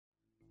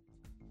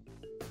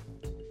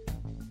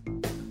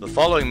The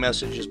following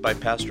message is by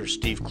Pastor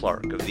Steve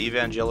Clark of the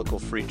Evangelical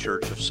Free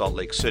Church of Salt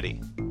Lake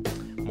City.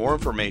 More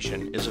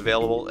information is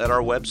available at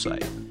our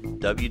website,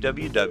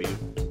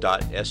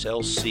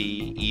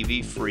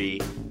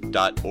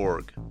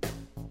 www.slcevfree.org.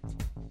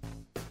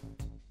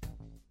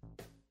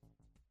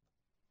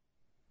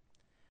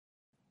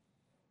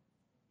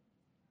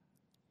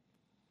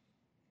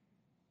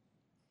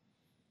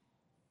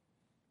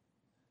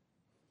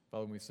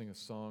 Father, when we sing a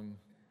song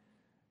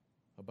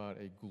about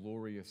a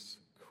glorious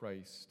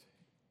Christ,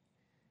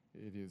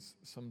 it is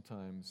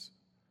sometimes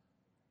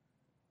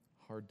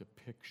hard to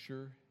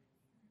picture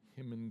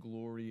him in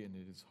glory, and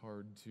it is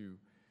hard to,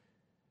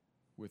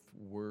 with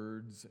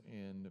words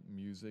and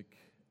music,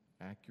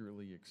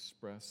 accurately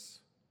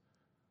express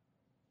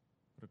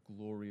what a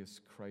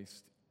glorious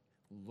Christ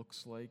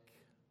looks like,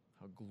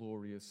 how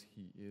glorious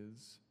he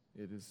is.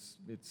 It's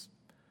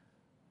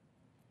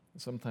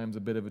sometimes a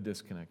bit of a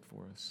disconnect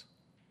for us.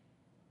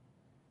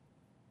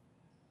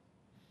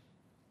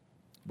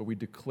 But we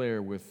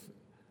declare with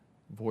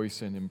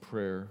voice and in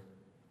prayer,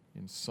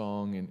 in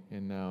song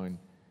and now in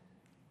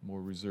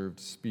more reserved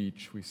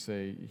speech, we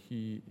say,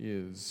 he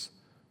is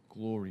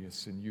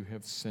glorious, and you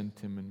have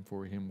sent him, and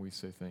for him we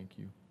say thank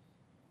you.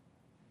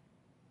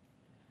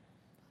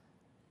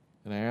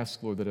 And I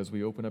ask, Lord, that as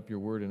we open up your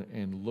word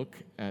and look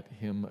at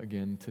him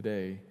again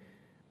today,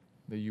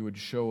 that you would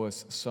show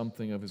us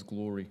something of his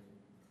glory,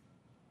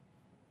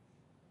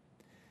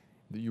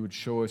 that you would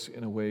show us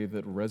in a way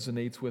that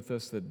resonates with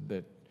us,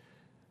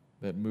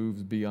 that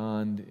moves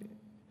beyond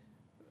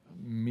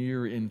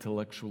mere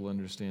intellectual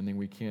understanding.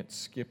 We can't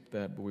skip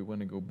that, but we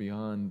want to go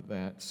beyond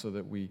that so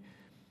that we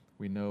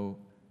know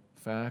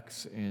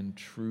facts and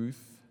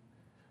truth,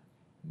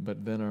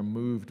 but then are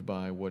moved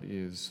by what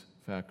is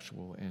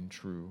factual and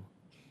true,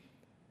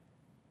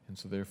 and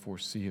so therefore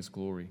see his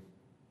glory.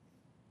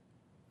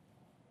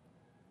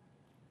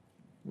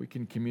 We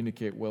can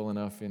communicate well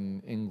enough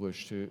in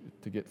English to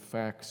get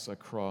facts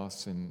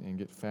across and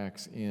get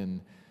facts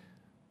in,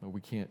 but we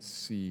can't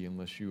see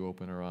unless you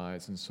open our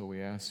eyes. And so we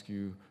ask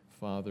you,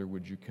 Father,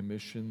 would you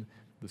commission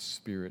the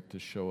Spirit to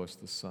show us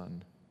the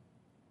Son?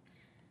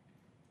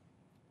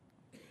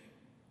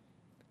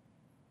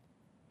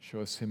 Show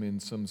us him in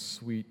some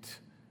sweet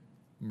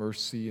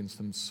mercy and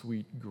some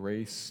sweet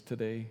grace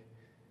today,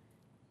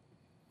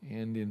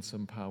 and in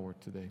some power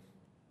today.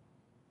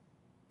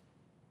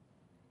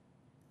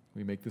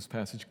 We make this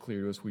passage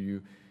clear to us. Will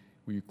you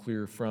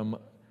clear from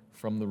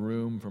the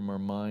room, from our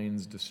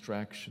minds,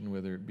 distraction,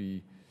 whether it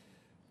be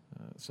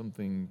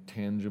something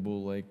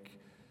tangible like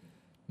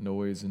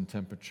noise and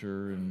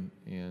temperature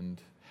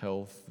and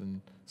health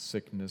and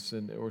sickness,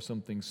 or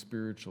something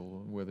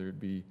spiritual, whether it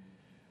be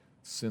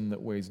sin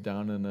that weighs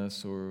down on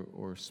us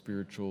or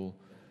spiritual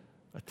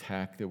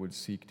attack that would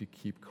seek to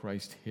keep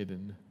Christ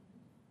hidden.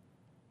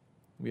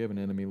 We have an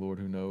enemy, Lord,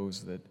 who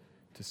knows that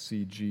to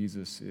see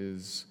Jesus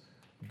is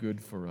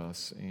good for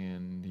us,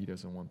 and he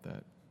doesn't want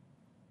that.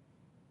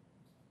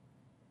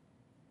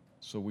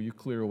 So will you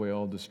clear away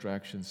all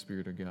distractions,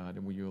 Spirit of God,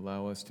 and will you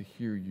allow us to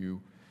hear you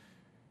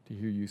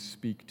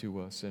speak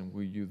to us, and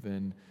will you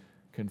then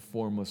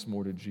conform us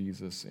more to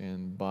Jesus,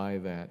 and by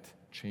that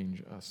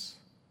change us,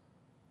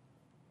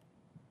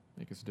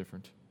 make us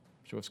different,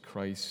 show us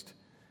Christ,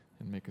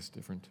 and make us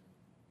different.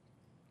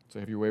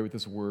 So have your way with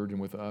this word and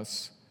with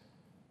us.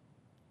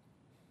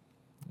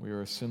 We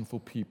are a sinful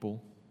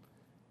people.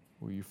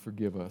 Will you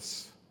forgive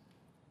us?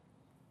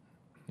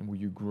 And will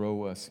you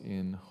grow us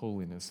in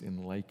holiness,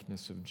 in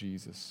likeness of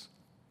Jesus?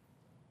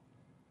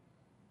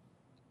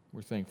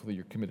 We're thankful that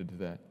you're committed to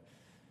that.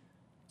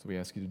 So we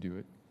ask you to do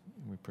it.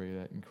 And we pray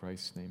that in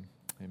Christ's name.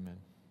 Amen.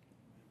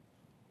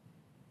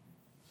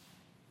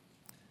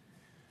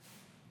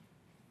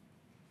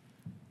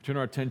 Turn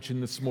our attention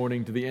this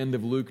morning to the end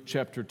of Luke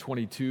chapter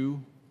 22,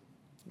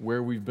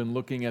 where we've been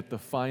looking at the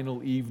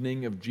final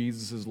evening of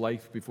Jesus'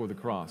 life before the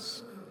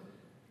cross.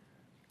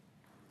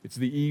 It's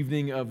the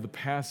evening of the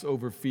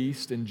Passover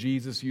feast, and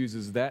Jesus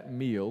uses that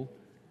meal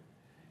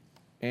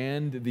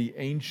and the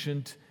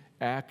ancient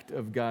act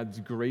of God's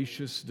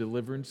gracious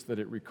deliverance that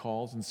it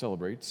recalls and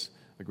celebrates,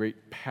 the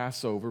great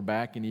Passover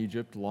back in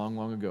Egypt long,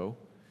 long ago.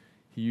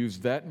 He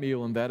used that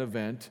meal and that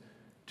event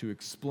to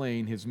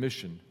explain his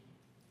mission,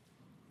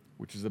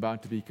 which is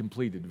about to be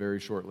completed very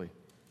shortly.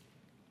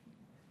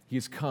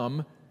 He's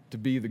come to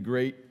be the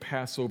great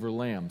Passover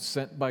lamb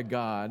sent by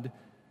God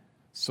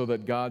so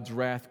that God's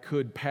wrath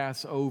could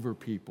pass over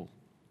people.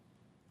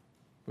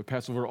 It would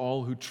pass over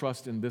all who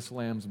trust in this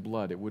lamb's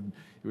blood. It would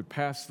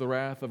pass the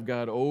wrath of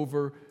God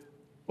over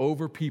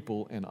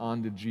people and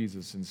onto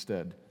Jesus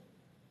instead.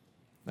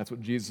 That's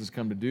what Jesus has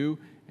come to do,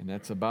 and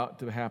that's about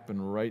to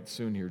happen right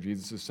soon here.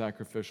 Jesus'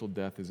 sacrificial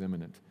death is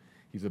imminent.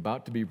 He's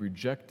about to be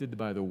rejected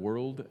by the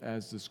world,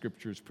 as the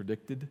Scriptures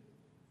predicted.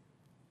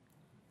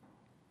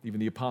 Even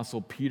the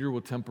Apostle Peter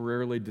will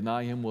temporarily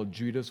deny him, while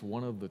Judas,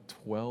 one of the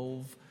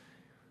 12,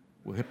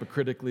 will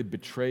hypocritically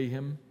betray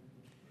him.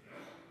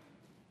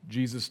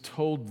 Jesus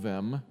told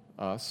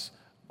us,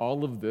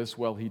 all of this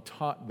while he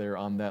taught there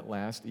on that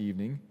last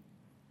evening.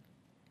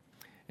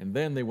 And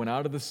then they went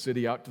out of the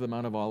city, out to the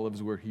Mount of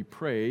Olives, where he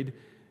prayed,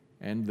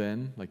 and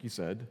then, like he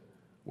said,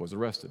 was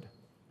arrested.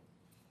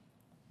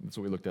 That's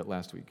what we looked at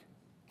last week.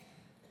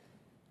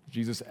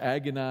 Jesus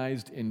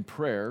agonized in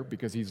prayer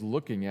because he's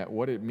looking at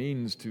what it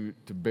means to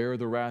bear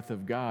the wrath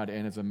of God.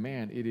 And as a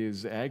man, it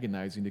is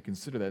agonizing to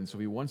consider that. And so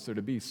he wants there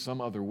to be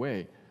some other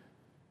way.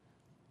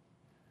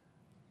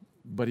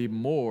 But he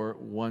more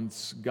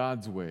wants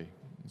God's way.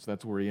 So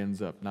that's where he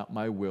ends up. Not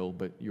my will,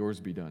 but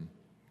yours be done.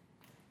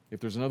 If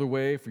there's another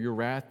way for your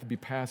wrath to be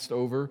passed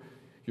over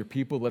your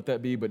people, let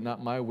that be, but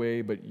not my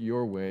way, but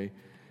your way.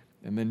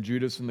 And then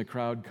Judas in the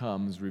crowd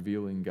comes,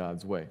 revealing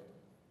God's way.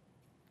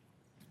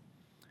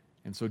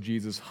 And so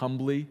Jesus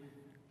humbly,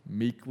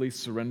 meekly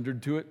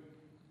surrendered to it,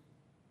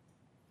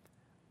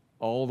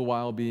 all the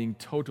while being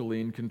totally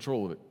in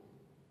control of it.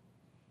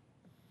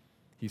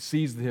 He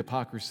sees the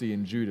hypocrisy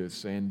in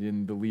Judas and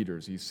in the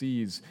leaders. He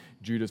sees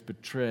Judas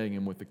betraying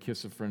him with a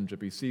kiss of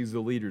friendship. He sees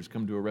the leaders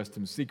come to arrest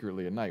him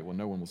secretly at night when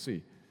no one will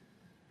see.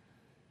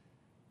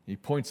 He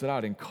points it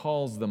out and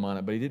calls them on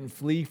it, but he didn't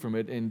flee from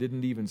it and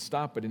didn't even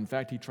stop it. In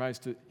fact,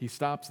 he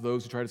stops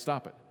those who try to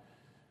stop it.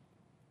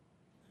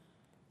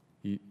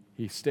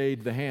 He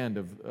stayed the hand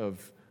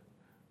of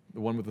the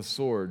one with the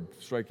sword,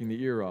 striking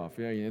the ear off,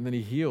 and then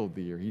he healed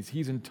the ear.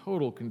 He's in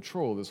total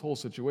control of this whole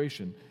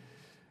situation,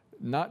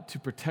 not to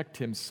protect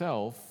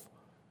himself,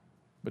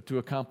 but to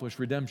accomplish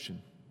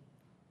redemption.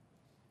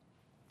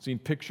 Seen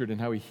pictured in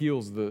how he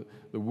heals the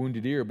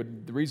wounded ear,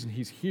 but the reason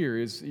he's here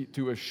is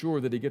to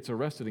assure that he gets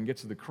arrested and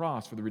gets to the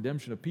cross for the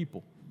redemption of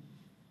people.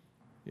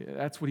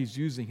 That's what he's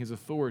using his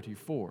authority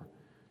for,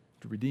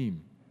 to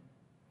redeem.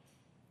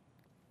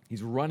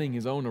 He's running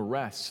his own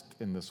arrest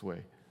in this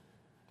way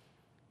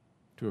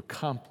to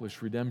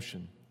accomplish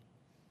redemption.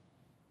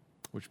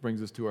 Which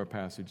brings us to our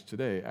passage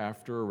today.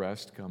 After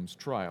arrest comes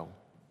trial.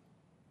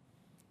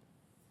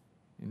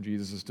 And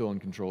Jesus is still in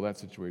control of that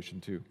situation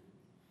too.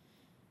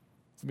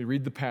 Let me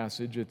read the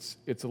passage.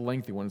 It's a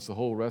lengthy one. It's the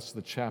whole rest of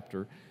the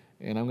chapter.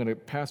 And I'm going to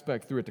pass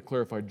back through it to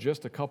clarify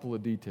just a couple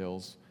of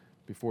details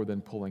before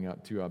then pulling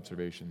out two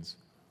observations.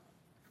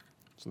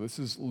 So this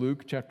is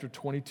Luke chapter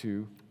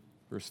 22,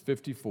 verse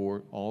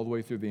 54, all the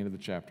way through the end of the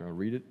chapter. I'll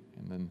read it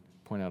and then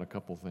point out a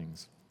couple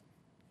things.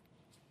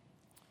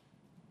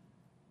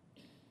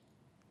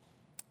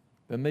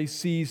 Then they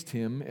seized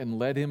him and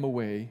led him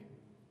away,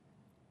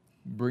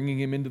 bringing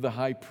him into the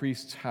high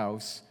priest's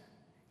house,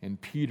 and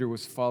Peter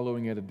was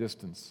following at a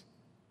distance.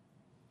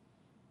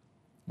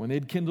 When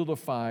they'd kindled a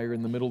fire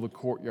in the middle of the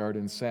courtyard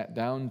and sat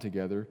down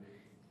together,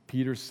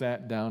 Peter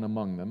sat down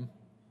among them.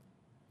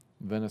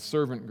 Then a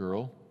servant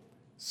girl,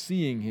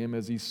 seeing him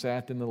as he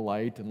sat in the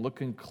light and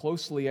looking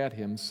closely at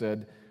him,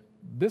 said,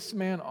 "This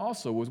man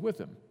also was with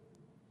him."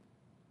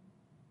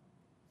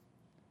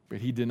 But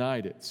he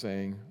denied it,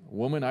 saying,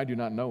 "Woman, I do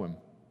not know him."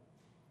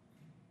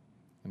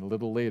 And a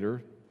little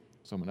later,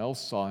 someone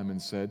else saw him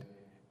and said,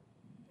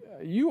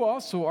 "You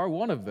also are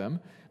one of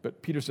them."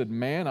 But Peter said,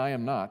 "Man, I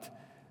am not."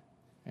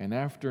 And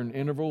after an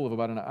interval of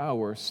about an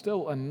hour,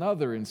 still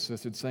another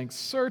insisted, saying,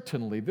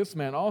 "Certainly, this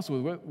man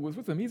also was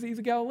with him. He's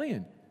a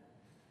Galilean."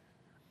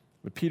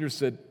 But Peter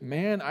said,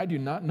 "Man, I do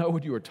not know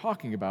what you are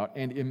talking about."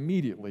 And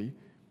immediately,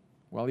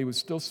 while he was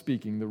still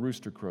speaking, the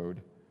rooster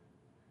crowed.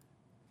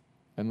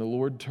 And the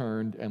Lord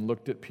turned and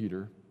looked at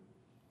Peter.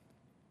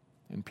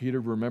 And Peter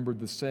remembered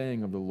the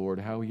saying of the Lord,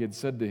 how he had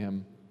said to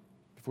him,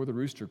 "Before the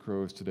rooster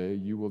crows today,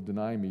 you will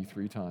deny me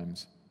 3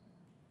 times."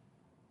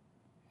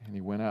 And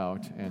he went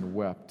out and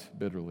wept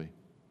bitterly.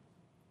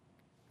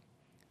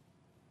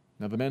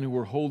 Now the men who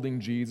were holding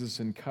Jesus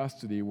in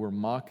custody were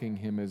mocking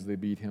him as they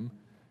beat him.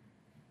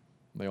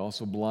 They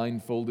also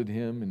blindfolded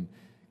him and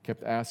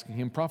kept asking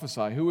him,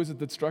 "Prophesy, who is it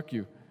that struck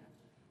you?"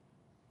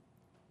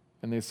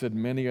 And they said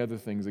many other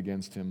things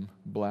against him,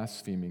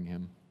 blaspheming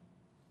him.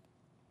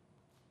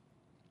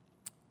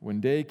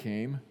 When day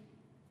came,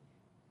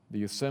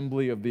 the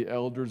assembly of the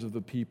elders of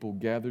the people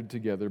gathered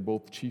together,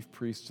 both chief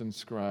priests and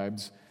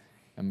scribes,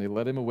 and they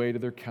led him away to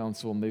their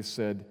council, and they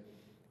said,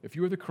 "If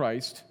you are the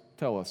Christ,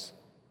 tell us."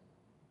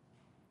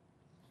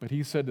 But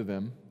he said to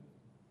them,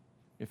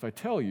 "If I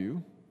tell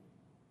you,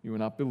 you will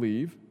not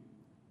believe,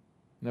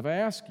 and if I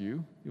ask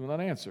you, you will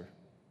not answer.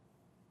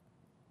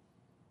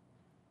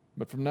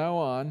 But from now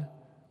on,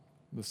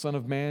 the Son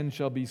of Man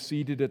shall be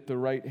seated at the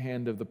right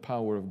hand of the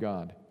power of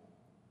God."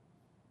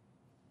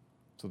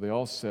 So they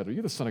all said, "Are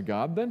you the Son of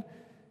God then?"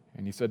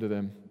 And he said to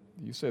them,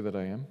 "You say that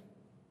I am."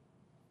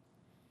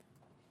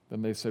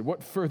 Then they said,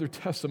 "What further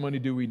testimony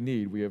do we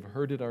need? We have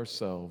heard it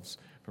ourselves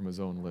from his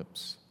own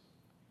lips."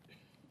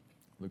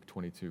 Luke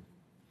 22.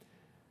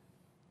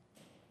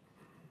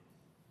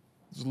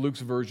 This is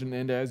Luke's version,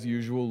 and as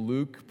usual,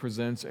 Luke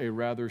presents a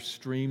rather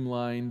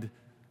streamlined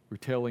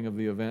retelling of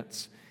the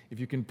events. If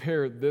you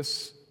compare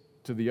this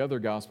to the other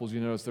Gospels, you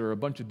notice there are a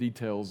bunch of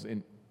details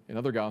in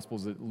other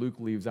Gospels that Luke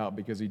leaves out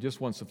because he just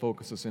wants to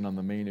focus us in on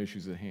the main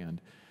issues at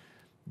hand.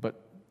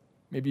 But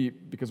maybe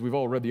because we've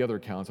all read the other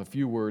accounts, a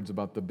few words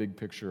about the big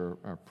picture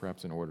are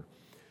perhaps in order.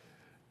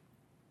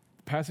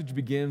 The passage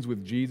begins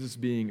with Jesus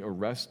being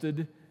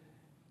arrested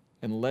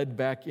and led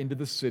back into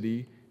the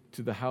city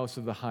to the house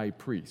of the high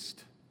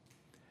priest.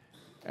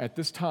 At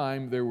this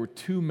time, there were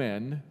two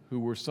men who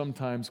were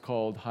sometimes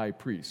called high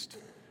priest.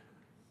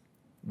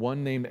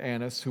 One named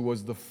Annas, who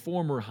was the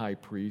former high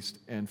priest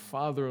and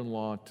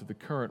father-in-law to the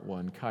current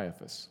one,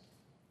 Caiaphas.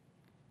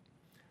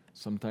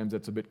 Sometimes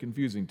that's a bit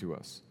confusing to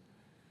us.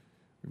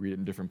 We read it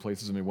in different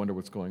places and we wonder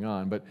what's going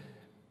on, but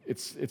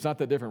it's not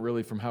that different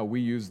really from how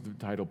we use the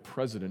title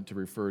president to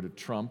refer to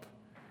Trump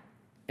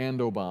and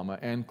Obama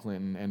and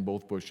Clinton and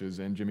both Bushes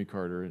and Jimmy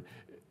Carter.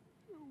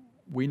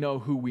 We know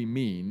who we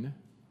mean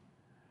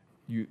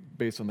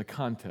based on the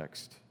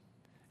context.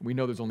 We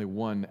know there's only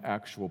one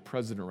actual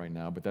president right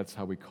now, but that's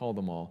how we call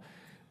them all.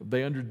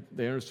 They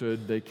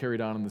understood, they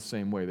carried on in the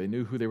same way. They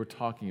knew who they were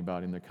talking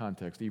about in their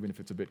context, even if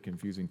it's a bit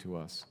confusing to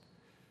us.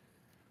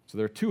 So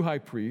there are two high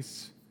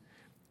priests,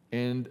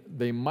 and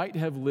they might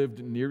have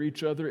lived near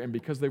each other, and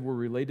because they were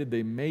related,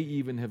 they may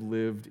even have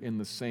lived in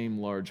the same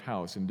large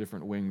house, in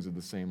different wings of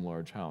the same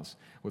large house,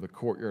 with a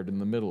courtyard in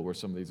the middle where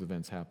some of these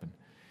events happen.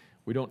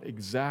 We don't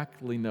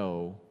exactly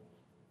know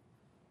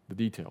the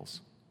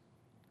details.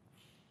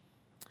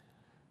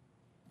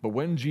 But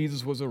when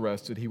Jesus was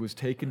arrested, he was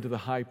taken to the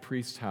high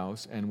priest's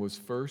house and was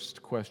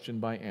first questioned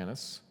by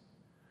Annas,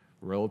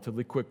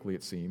 relatively quickly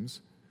it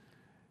seems,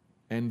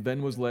 and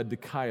then was led to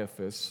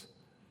Caiaphas,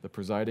 the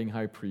presiding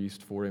high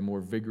priest, for a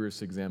more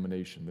vigorous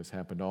examination. This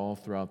happened all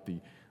throughout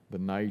the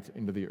night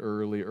into the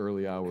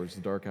early hours,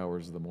 the dark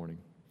hours of the morning.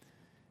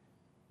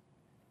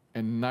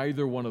 And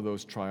neither one of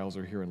those trials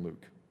are here in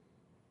Luke.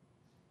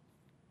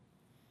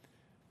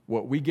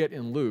 What we get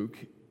in Luke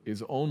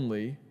is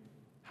only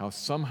how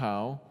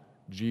somehow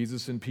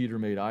Jesus and Peter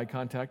made eye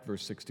contact,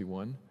 verse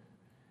 61.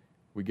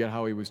 We get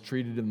how he was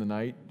treated in the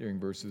night during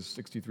verses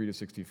 63 to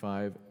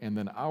 65. And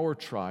then our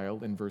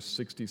trial in verse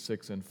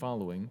 66 and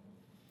following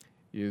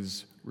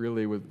is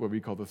really what we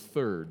call the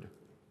third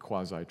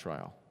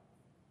quasi-trial.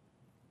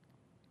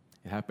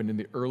 It happened in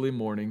the early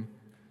morning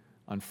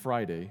on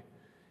Friday,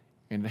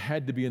 and it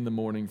had to be in the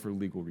morning for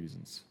legal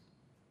reasons,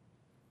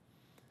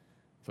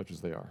 such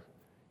as they are.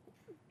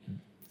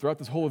 Throughout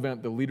this whole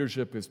event, the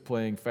leadership is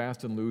playing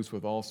fast and loose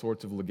with all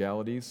sorts of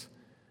legalities,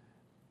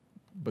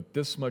 but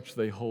this much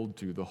they hold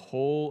to. The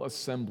whole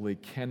assembly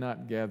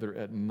cannot gather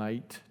at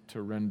night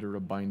to render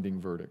a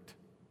binding verdict.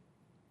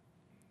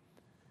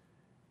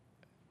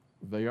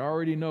 They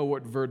already know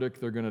what verdict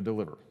they're going to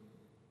deliver.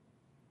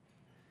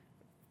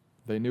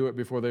 They knew it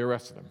before they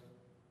arrested him.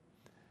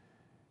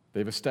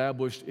 They've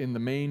established in the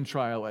main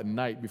trial at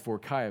night before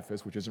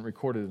Caiaphas, which isn't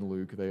recorded in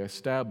Luke, they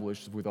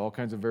established with all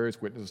kinds of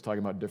various witnesses talking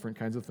about different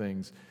kinds of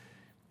things,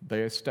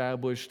 they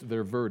established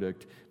their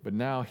verdict, but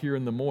now here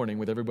in the morning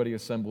with everybody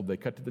assembled, they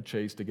cut to the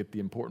chase to get the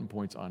important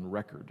points on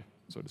record,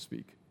 so to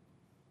speak.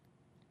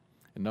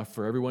 Enough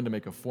for everyone to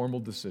make a formal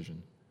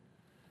decision.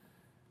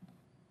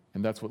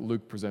 And that's what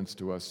Luke presents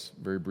to us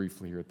very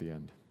briefly here at the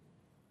end.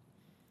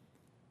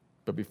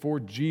 But before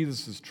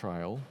Jesus'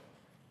 trial,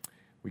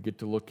 we get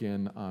to look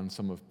in on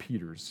some of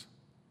Peter's,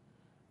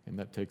 and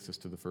that takes us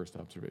to the first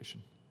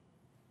observation.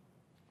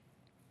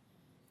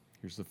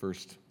 Here's the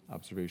first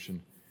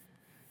observation.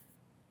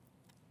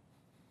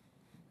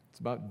 It's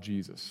about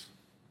Jesus.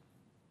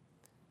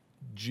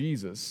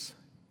 Jesus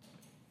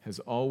has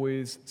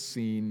always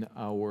seen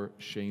our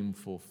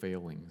shameful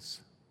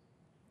failings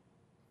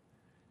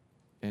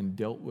and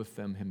dealt with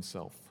them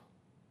himself.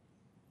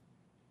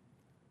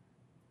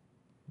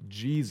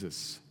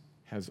 Jesus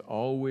has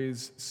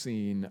always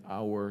seen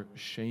our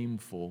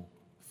shameful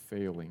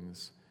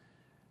failings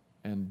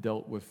and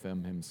dealt with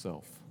them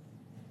himself.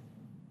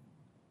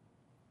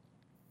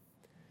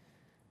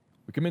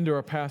 We come into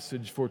our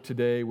passage for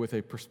today with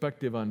a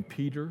perspective on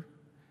Peter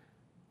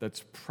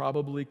that's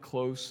probably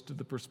close to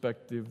the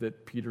perspective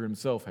that Peter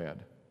himself had.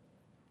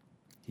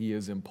 He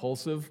is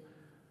impulsive,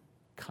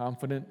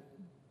 confident,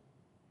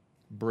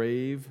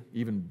 brave,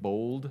 even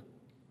bold.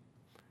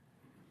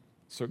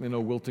 Certainly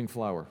no wilting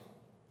flower.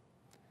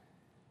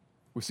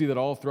 We see that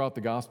all throughout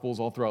the Gospels,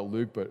 all throughout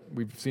Luke, but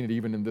we've seen it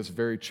even in this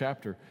very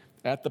chapter.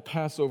 At the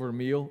Passover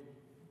meal,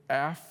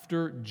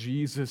 after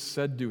Jesus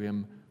said to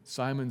him,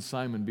 "Simon,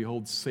 Simon,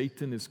 behold,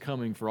 Satan is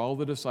coming for all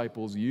the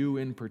disciples, you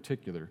in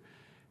particular."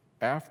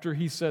 After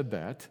he said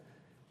that,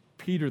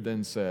 Peter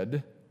then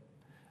said,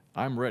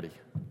 "I'm ready.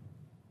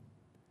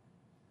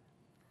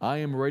 I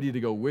am ready to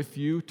go with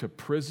you to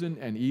prison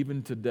and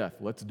even to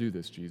death. Let's do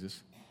this,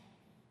 Jesus.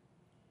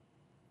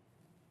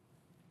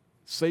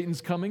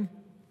 Satan's coming?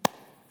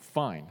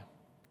 Fine.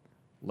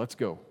 Let's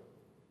go."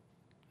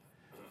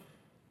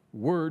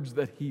 Words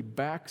that he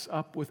backs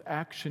up with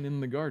action in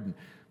the garden.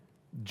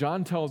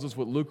 John tells us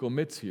what Luke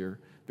omits here.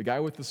 The guy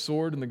with the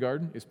sword in the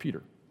garden is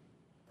Peter.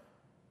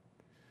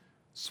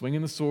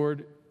 Swinging the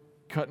sword,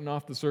 cutting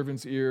off the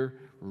servant's ear,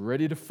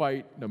 ready to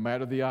fight no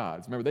matter the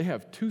odds. Remember, they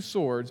have two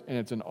swords and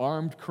it's an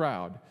armed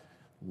crowd.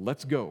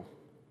 Let's go,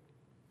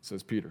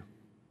 says Peter.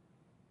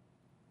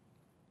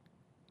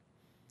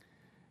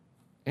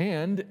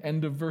 And,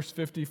 end of verse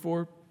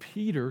 54,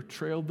 Peter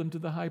trailed them to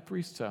the high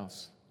priest's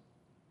house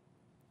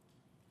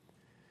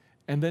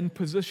and then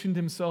positioned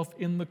himself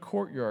in the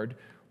courtyard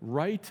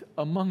right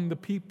among the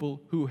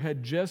people who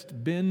had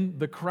just been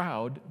the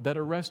crowd that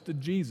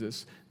arrested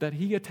Jesus, that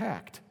he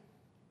attacked.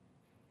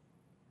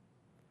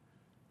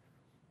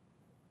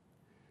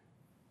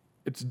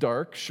 It's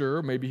dark,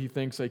 sure. Maybe he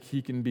thinks like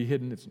he can be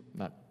hidden. It's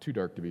not too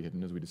dark to be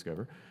hidden, as we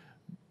discover.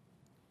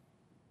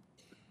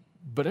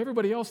 But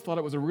everybody else thought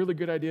it was a really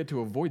good idea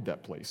to avoid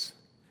that place.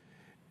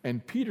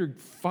 And Peter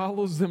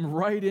follows them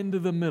right into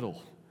the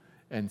middle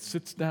and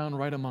sits down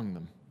right among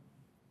them.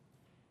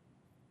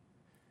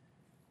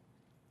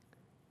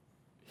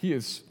 He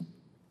is,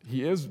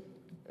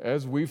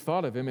 as we've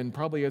thought of him, and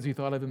probably as he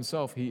thought of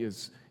himself, he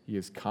is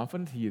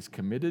confident, he is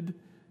committed,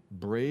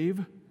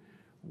 brave,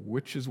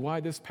 which is why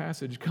this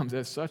passage comes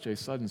as such a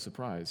sudden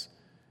surprise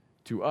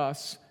to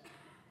us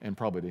and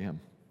probably to him.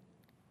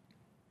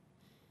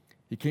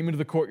 He came into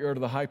the courtyard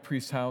of the high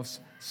priest's house,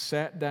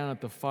 sat down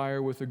at the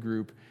fire with a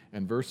group,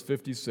 and verse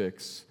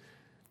 56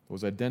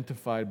 was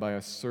identified by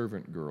a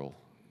servant girl,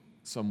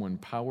 someone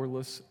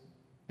powerless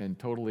and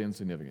totally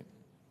insignificant.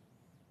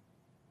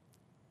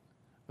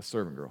 A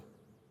servant girl.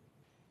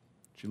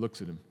 She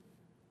looks at him.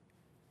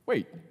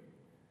 Wait,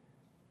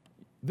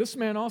 this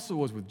man also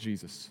was with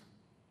Jesus.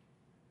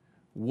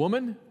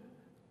 Woman,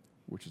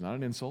 which is not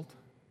an insult.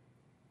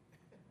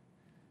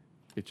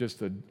 It's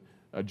just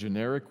a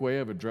generic way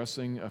of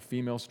addressing a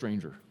female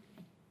stranger.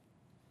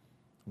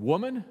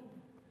 Woman,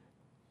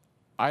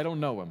 I don't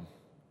know him.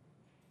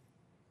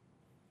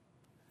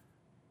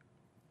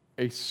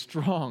 A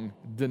strong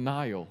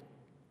denial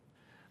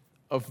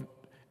of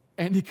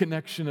any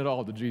connection at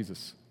all to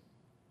Jesus.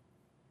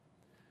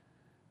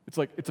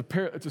 It's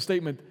a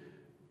statement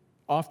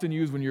often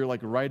used when you're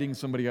like writing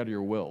somebody out of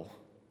your will.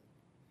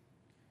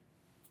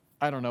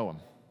 I don't know him.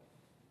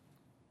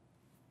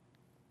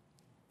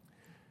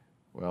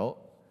 Well,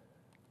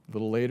 a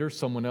little later,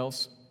 someone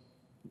else,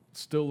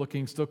 still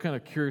looking, still kind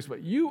of curious,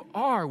 but you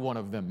are one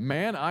of them.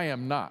 Man, I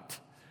am not.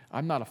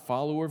 I'm not a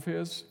follower of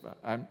his.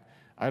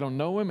 I don't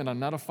know him, and I'm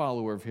not a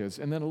follower of his.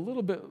 And then a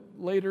little bit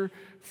later,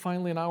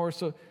 finally an hour or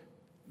so,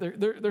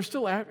 they're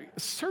still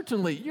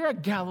certainly, you're a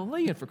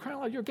Galilean, for crying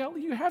out loud, you're a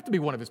Galilean. You have to be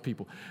one of his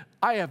people.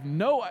 I have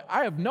no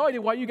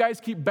idea why you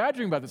guys keep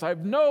badgering about this. I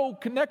have no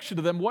connection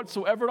to them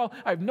whatsoever at all.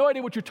 I have no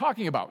idea what you're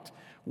talking about.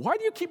 Why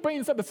do you keep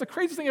bringing this up? That's the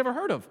craziest thing I've ever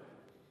heard of.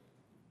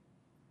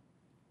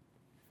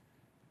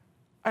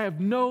 I have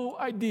no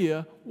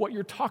idea what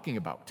you're talking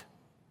about.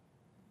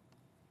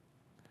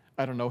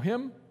 I don't know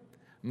him.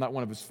 I'm not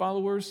one of his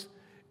followers.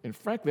 And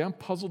frankly, I'm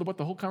puzzled at what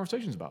the whole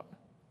conversation's about.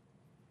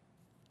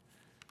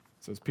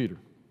 Says Peter.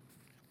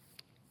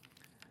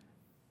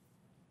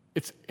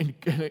 It's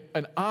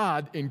an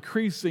odd,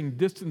 increasing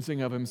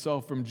distancing of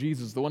himself from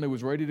Jesus, the one who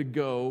was ready to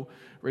go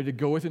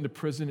with him to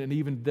prison and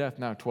even death.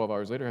 Now, 12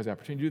 hours later, has the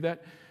opportunity to do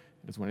that.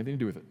 Doesn't want anything to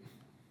do with it.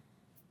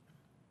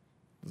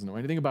 Doesn't know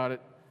anything about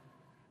it.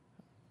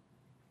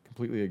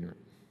 Completely ignorant.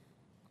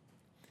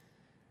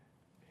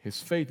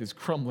 His faith is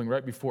crumbling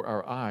right before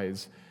our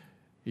eyes.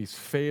 He's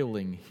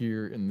failing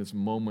here in this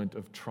moment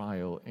of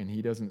trial, and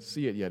he doesn't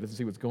see it yet, doesn't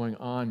see what's going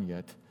on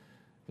yet.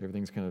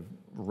 Everything's kind of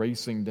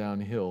racing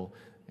downhill,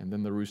 and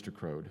then the rooster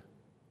crowed.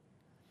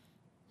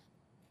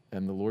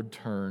 And the Lord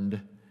turned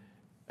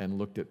and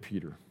looked at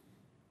Peter.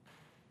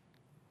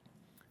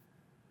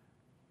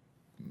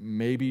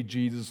 Maybe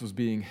Jesus was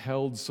being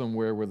held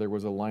somewhere where there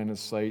was a line of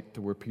sight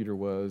to where Peter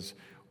was,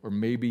 or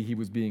maybe he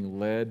was being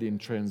led in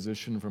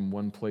transition from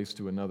one place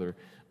to another.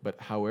 But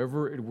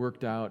however it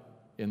worked out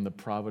in the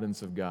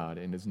providence of God,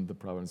 and isn't the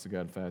providence of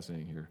God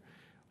fascinating here?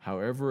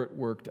 However it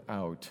worked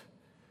out,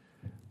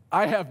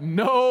 I have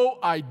no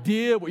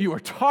idea what you are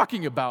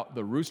talking about.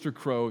 The rooster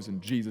crows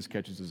and Jesus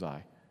catches his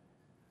eye.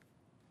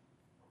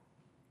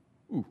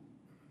 Ooh.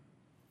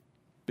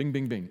 Bing,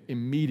 bing, bing.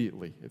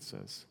 Immediately, it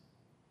says.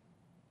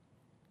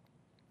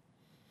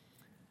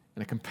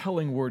 And a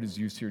compelling word is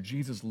used here.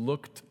 Jesus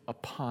looked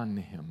upon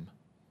him.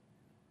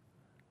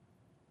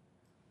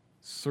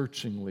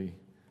 Searchingly,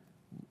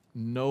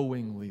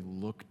 knowingly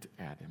looked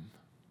at him.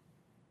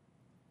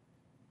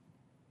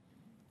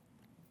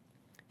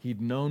 He'd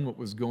known what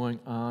was going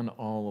on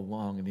all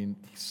along, and he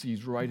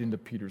sees right into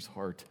Peter's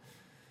heart.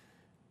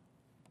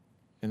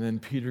 And then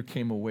Peter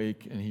came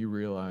awake, and he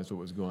realized what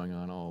was going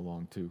on all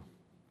along, too.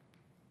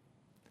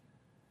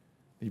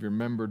 He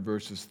remembered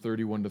verses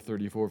 31 to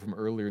 34 from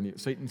earlier,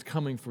 and Satan's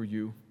coming for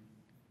you.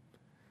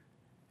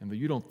 And though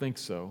you don't think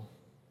so,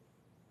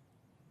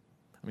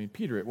 I mean,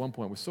 Peter at one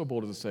point was so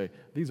bold as to say,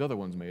 these other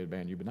ones may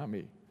abandon you, but not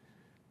me.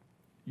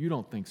 You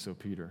don't think so,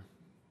 Peter.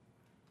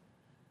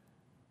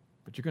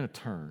 But you're going to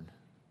turn.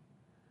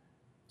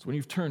 So when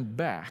you've turned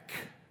back,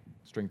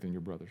 strengthen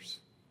your brothers.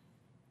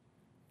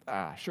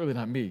 Surely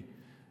not me.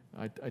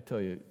 I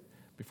tell you,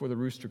 before the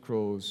rooster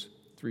crows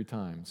 3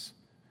 times,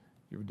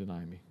 you would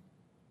deny me.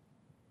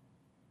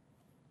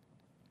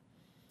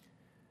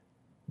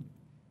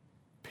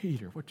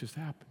 Peter, what just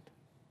happened?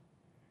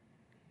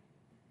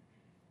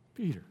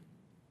 Peter,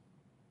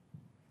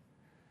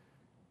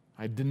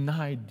 I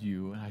denied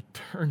you and I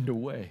turned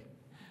away.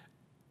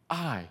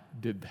 I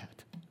did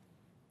that.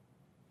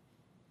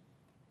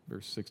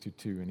 Verse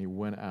 62, and he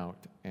went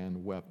out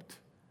and wept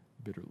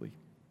bitterly.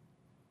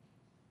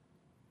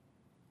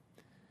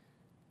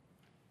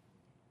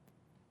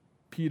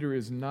 Peter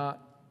is not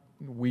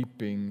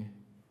weeping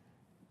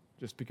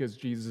just because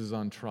Jesus is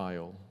on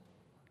trial.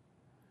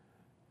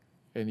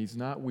 And he's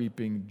not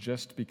weeping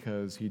just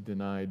because he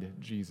denied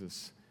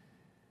Jesus.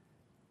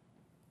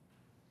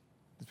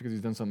 Just because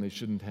he's done something he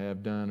shouldn't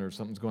have done or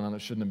something's going on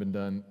that shouldn't have been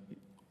done.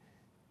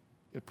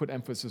 It put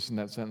emphasis in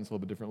that sentence a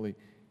little bit differently.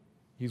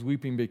 He's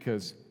weeping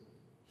because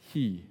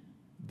he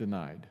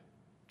denied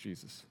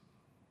Jesus.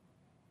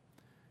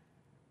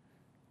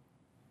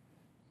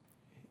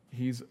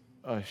 He's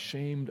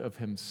ashamed of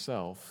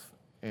himself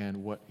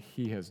and what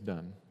he has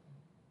done,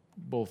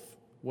 both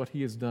what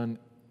he has done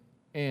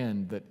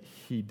and that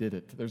he did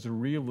it. There's a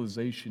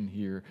realization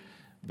here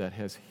that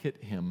has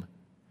hit him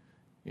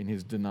in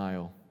his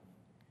denial.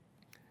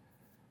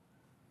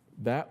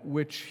 That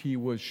which he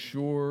was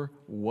sure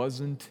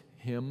wasn't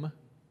him,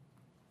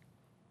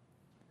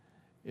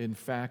 in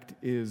fact,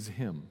 is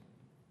him.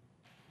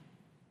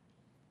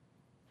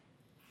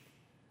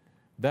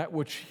 That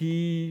which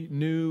he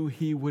knew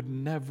he would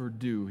never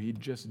do, he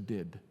just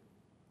did.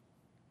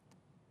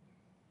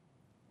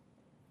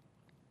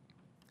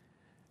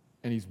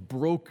 And he's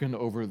broken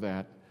over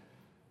that,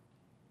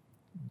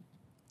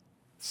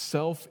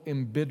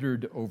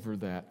 self-embittered over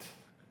that,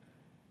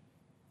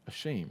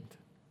 ashamed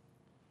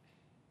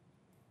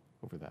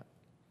over that.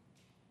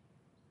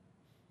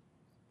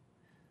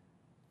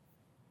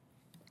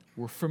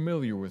 We're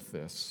familiar with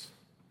this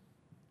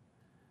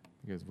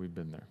because we've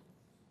been there.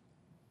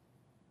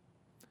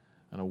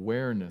 An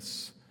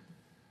awareness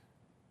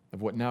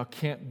of what now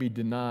can't be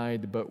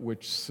denied, but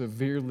which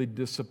severely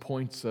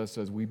disappoints us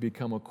as we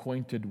become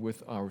acquainted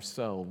with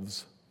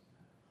ourselves,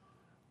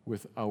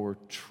 with our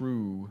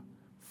true,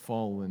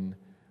 fallen,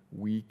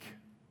 weak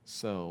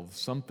selves.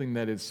 Something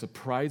that is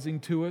surprising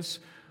to us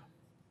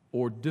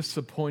or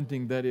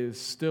disappointing that is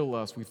still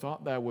us. We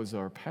thought that was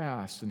our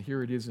past, and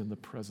here it is in the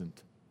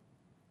present.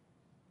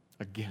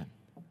 Again.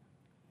 I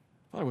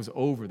thought I was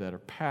over that or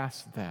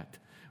past that,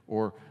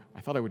 or I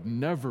thought I would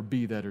never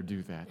be that or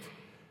do that.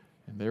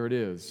 And there it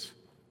is.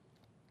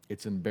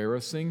 It's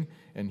embarrassing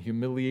and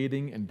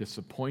humiliating and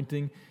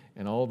disappointing,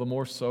 and all the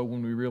more so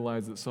when we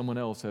realize that someone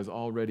else has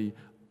already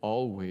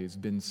always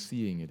been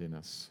seeing it in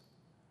us.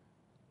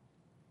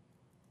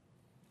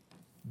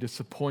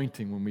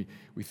 Disappointing when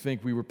we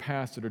think we were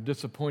past it, or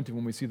disappointing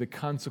when we see the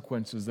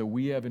consequences that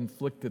we have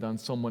inflicted on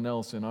someone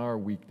else in our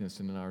weakness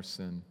and in our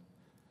sin.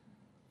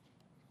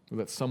 We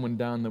let someone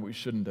down that we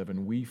shouldn't have,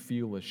 and we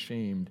feel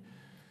ashamed.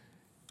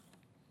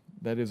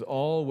 That is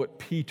all what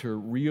Peter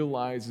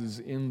realizes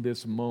in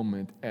this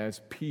moment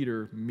as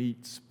Peter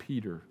meets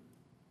Peter.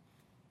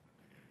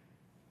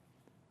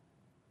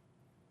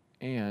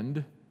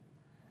 And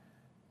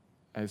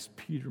as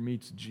Peter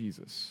meets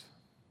Jesus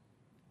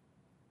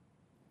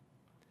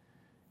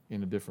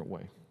in a different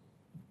way.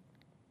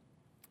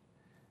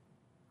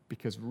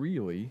 Because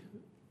really,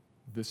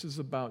 this is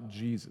about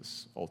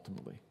Jesus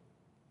ultimately.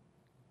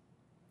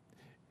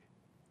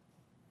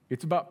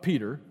 It's about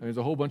Peter. There's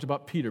a whole bunch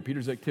about Peter,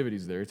 Peter's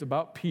activities there. It's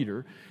about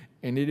Peter,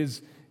 and it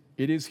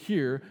is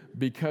here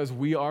because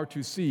we are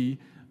to see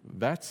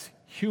that's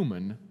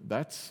human,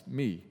 that's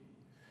me.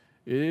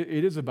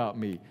 It is about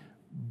me,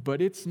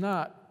 but it's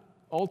not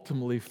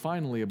ultimately,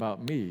 finally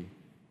about me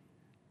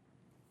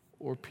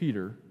or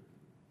Peter.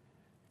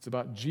 It's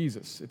about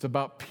Jesus. It's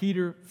about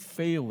Peter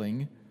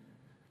failing,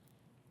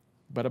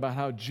 but about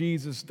how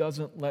Jesus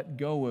doesn't let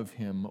go of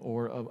him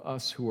or of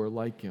us who are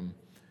like him.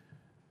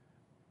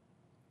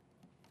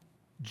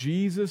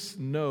 Jesus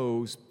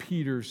knows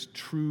Peter's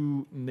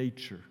true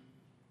nature.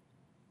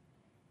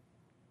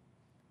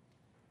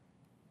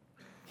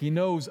 He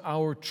knows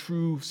our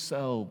true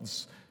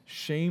selves,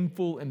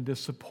 shameful and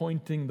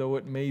disappointing though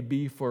it may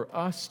be for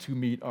us to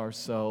meet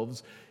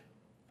ourselves.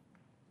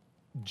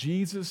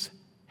 Jesus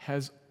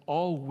has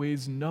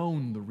always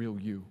known the real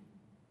you.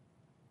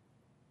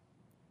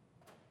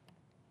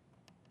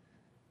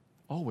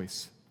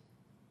 Always.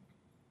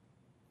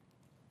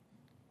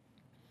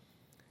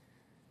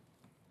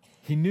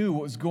 He knew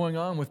what was going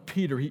on with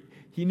Peter.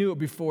 He knew it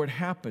before it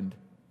happened.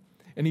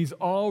 And he's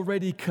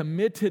already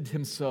committed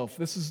himself.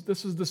 This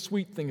is the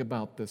sweet thing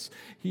about this.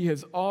 He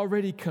has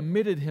already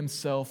committed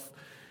himself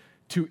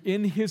to,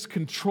 in his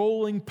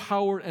controlling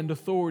power and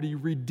authority,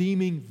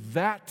 redeeming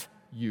that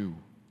you.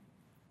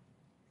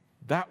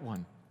 That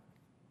one.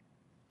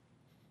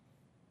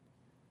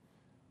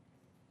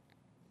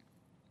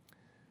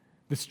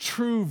 This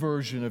true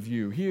version of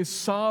you. He is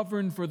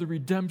sovereign for the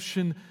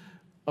redemption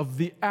of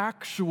the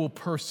actual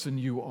person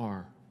you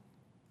are.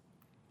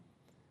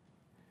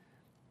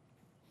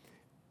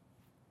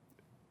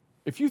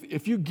 If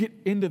you get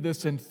into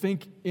this and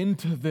think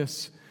into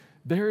this,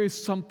 there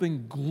is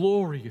something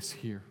glorious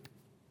here.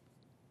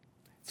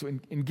 So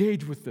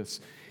engage with this.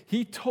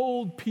 He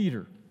told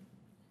Peter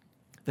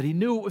that he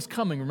knew it was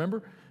coming.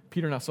 Remember?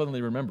 Peter now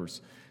suddenly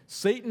remembers.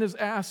 Satan has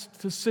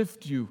asked to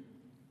sift you.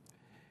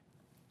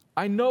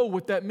 I know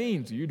what that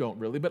means. You don't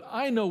really, but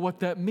I know what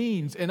that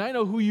means, and I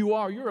know who you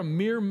are. You're a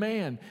mere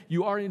man.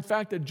 You are, in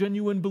fact, a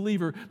genuine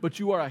believer, but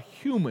you are a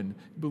human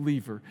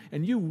believer,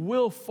 and you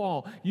will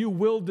fall. You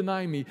will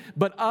deny me,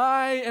 but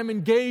I am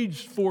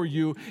engaged for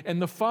you,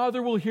 and the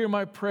Father will hear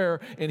my prayer,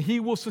 and He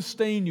will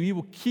sustain you. He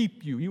will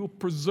keep you. He will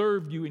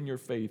preserve you in your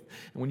faith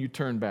and when you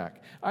turn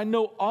back. I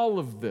know all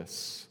of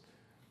this,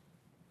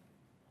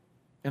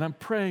 and I'm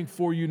praying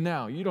for you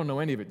now. You don't know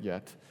any of it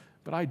yet,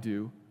 but I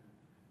do.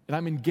 And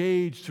I'm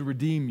engaged to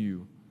redeem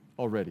you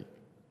already.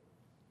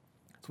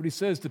 That's what he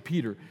says to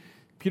Peter.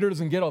 Peter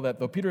doesn't get all that,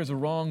 though. Peter has a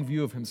wrong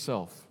view of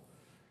himself.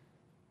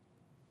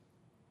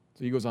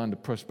 So he goes on to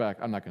push back.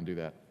 I'm not going to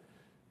do that.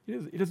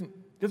 He doesn't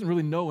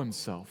really know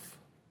himself.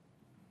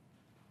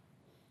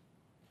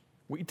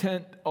 We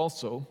tend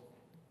also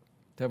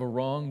to have a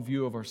wrong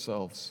view of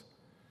ourselves.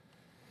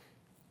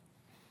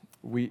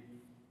 We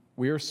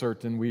are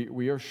certain,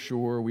 we are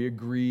sure, we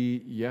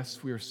agree,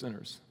 yes, we are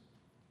sinners.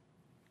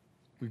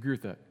 We agree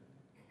with that.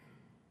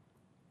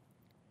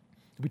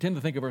 We tend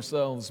to think of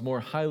ourselves more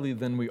highly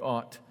than we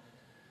ought.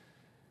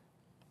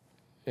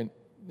 And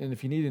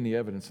if you need any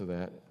evidence of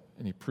that,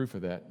 any proof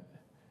of that,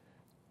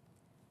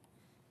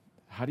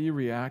 how do you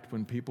react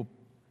when people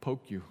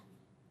poke you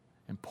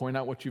and point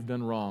out what you've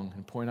done wrong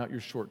and point out your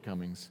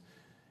shortcomings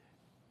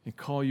and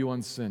call you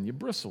on sin? You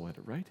bristle at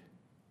it, right?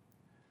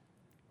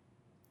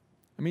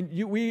 I mean,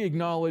 we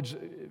acknowledge,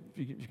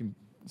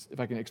 if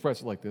I can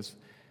express it like this,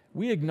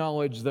 we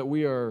acknowledge that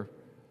we are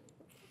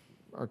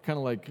kind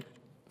of like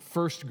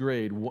first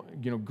grade,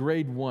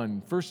 grade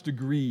 1, first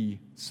degree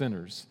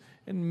sinners,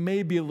 and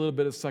maybe a little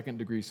bit of second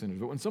degree sinners.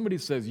 But when somebody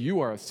says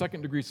you are a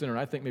second degree sinner, and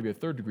I think maybe a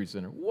third degree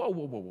sinner,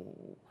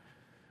 whoa.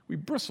 We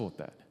bristle at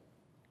that.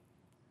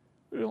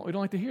 We don't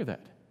like to hear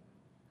that.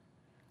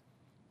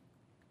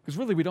 Because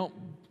really we don't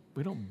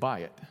buy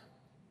it.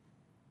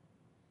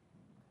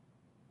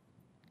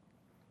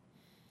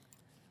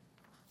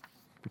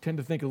 We tend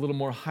to think a little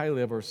more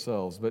highly of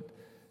ourselves, but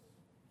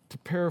to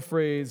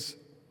paraphrase,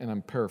 and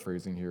I'm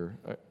paraphrasing here,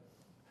 a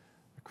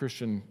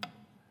Christian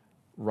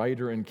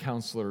writer and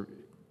counselor,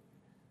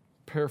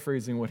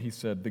 paraphrasing what he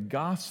said, the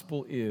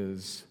gospel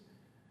is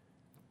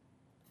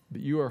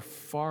that you are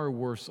far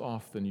worse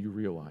off than you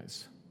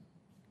realize.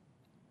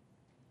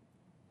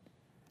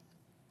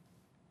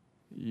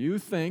 You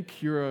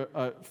think you're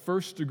a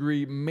first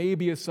degree,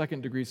 maybe a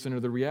second degree sinner.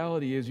 The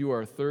reality is you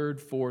are a third,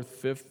 fourth,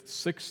 fifth,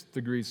 sixth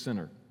degree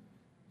sinner.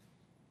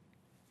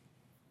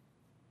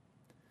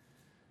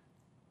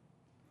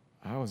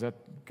 How is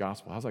that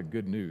gospel? How's that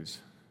good news?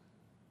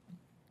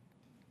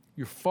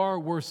 You're far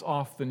worse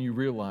off than you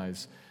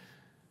realize,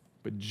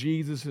 but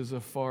Jesus is a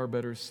far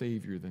better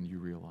Savior than you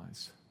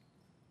realize.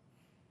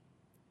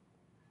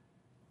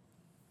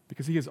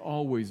 Because He has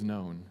always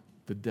known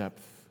the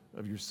depth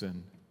of your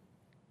sin.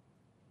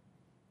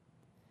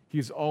 He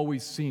has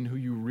always seen who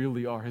you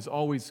really are, has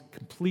always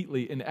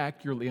completely and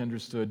accurately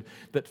understood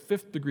that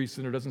fifth degree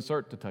sinner doesn't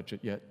start to touch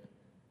it yet.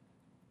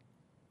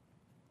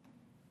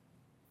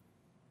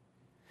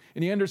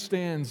 And He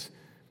understands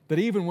that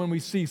even when we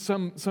see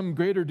some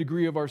greater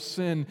degree of our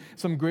sin,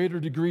 some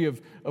greater degree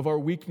of our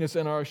weakness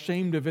and are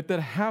ashamed of it, that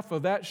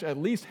at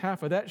least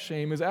half of that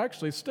shame is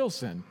actually still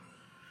sin.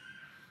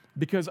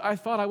 Because I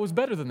thought I was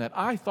better than that.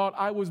 I thought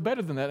I was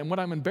better than that. And what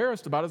I'm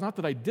embarrassed about is not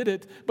that I did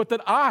it, but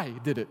that I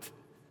did it.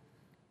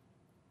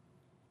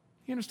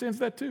 He understands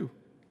that too.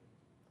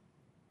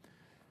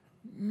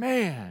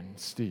 Man,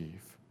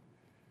 Steve,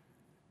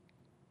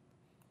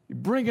 you're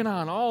bringing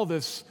on all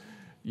this.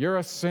 You're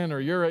a sinner.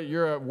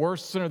 You're a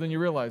worse sinner than you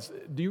realize.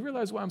 Do you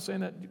realize why I'm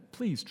saying that?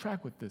 Please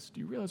track with this. Do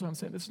you realize why I'm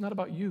saying this? This is not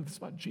about you. This is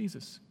about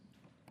Jesus.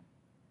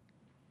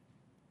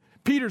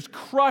 Peter's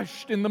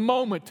crushed in the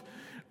moment.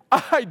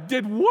 I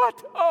did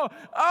what?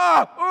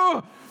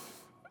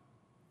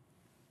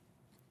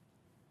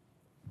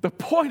 The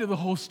point of the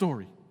whole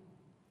story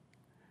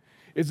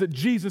is that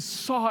Jesus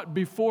saw it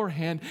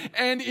beforehand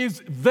and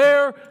is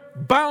there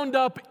bound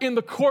up in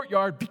the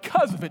courtyard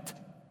because of it,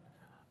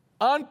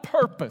 on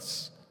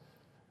purpose.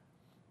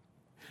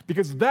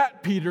 Because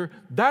that, Peter,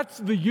 that's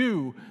the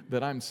you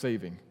that I'm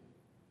saving.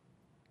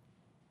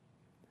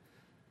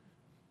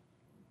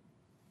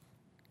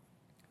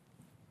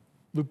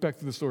 Look back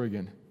to the story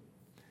again.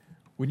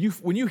 When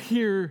you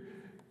hear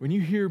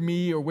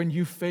me, or when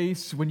you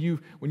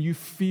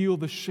feel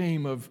the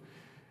shame of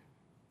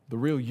the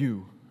real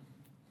you,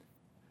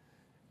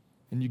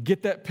 and you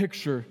get that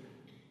picture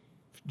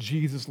of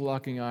Jesus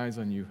locking eyes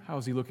on you, how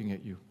is He looking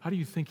at you? How do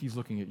you think He's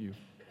looking at you?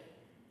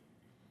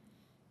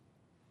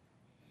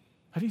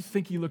 How do you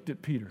think He looked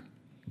at Peter?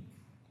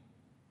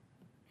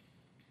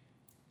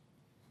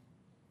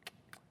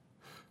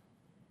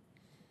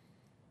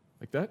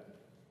 Like that?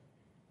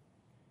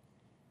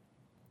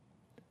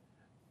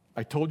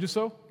 I told you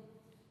so?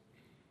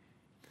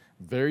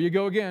 There you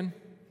go again.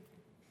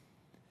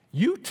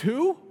 You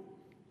too?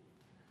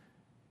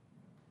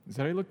 Is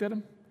that how you looked at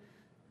Him?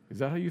 Is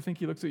that how you think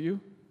He looks at you?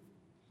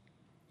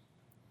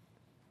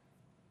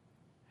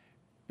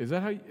 Is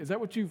that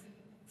what you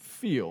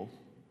feel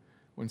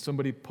when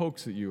somebody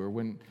pokes at you, or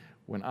when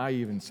when I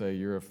even say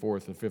you're a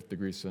 4th or 5th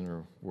degree sinner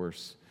or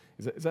worse?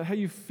 Is that how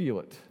you feel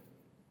it?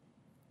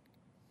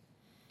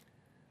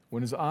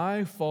 When his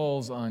eye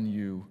falls on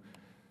you,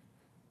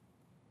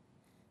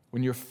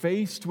 when you're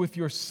faced with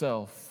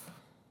yourself,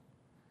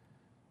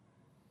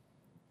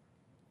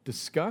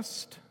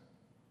 disgust,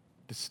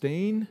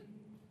 disdain,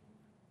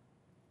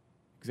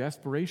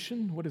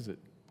 exasperation, what is it?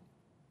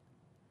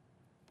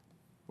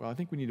 Well, I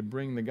think we need to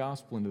bring the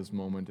gospel into this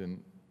moment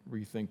and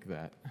rethink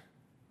that.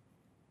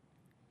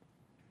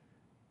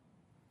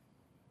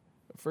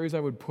 A phrase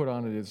I would put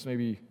on it is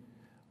maybe,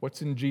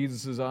 what's in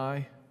Jesus'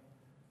 eye?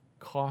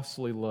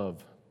 Costly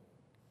love.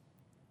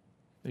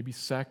 Maybe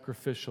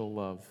sacrificial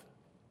love.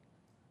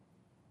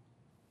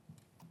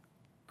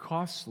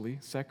 Costly,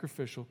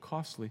 sacrificial,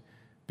 costly,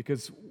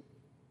 because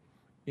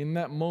in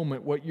that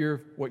moment, what you're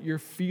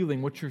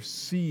feeling, what you're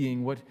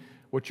seeing,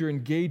 what you're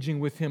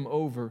engaging with him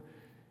over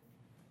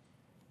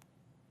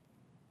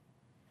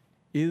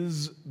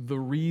is the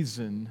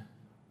reason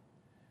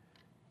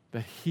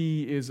that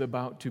he is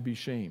about to be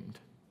shamed.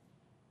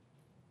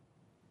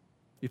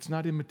 It's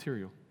not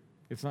immaterial.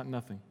 It's not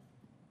nothing.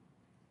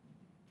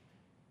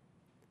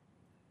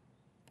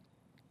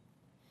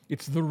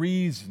 It's the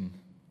reason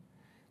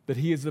that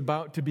he is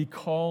about to be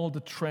called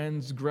a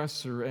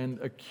transgressor and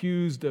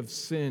accused of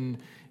sin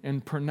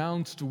and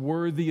pronounced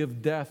worthy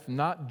of death,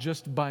 not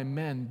just by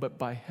men, but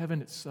by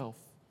heaven itself.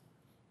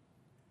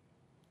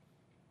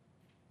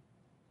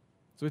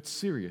 So it's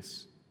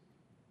serious.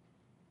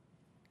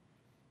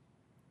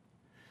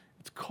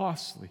 It's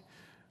costly.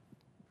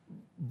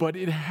 But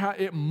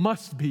it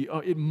must be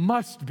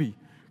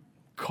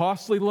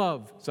costly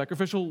love,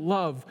 sacrificial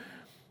love,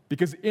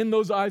 because in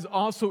those eyes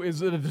also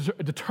is a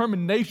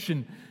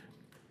determination.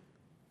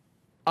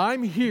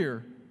 I'm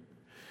here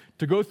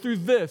to go through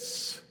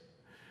this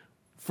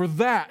for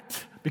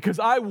that because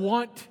I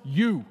want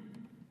you.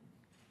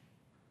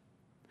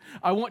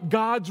 I want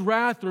God's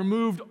wrath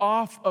removed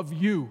off of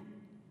you.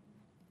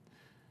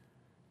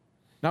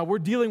 Now, we're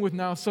dealing with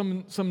now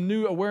some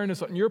new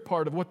awareness on your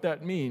part of what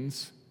that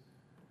means,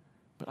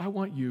 but I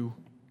want you.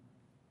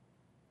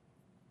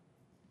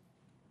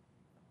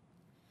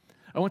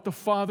 I want the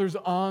Father's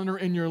honor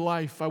in your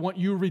life. I want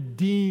you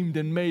redeemed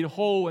and made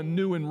whole and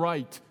new and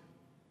right.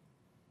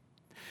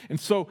 And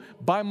so,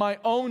 by my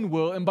own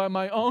will and by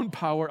my own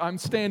power, I'm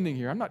standing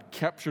here. I'm not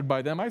captured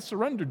by them. I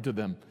surrendered to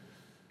them.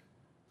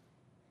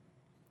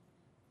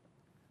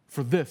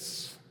 For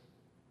this,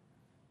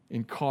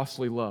 in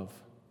costly love.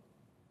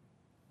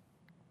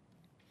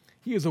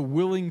 He is a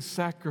willing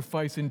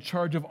sacrifice in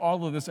charge of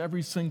all of this,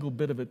 every single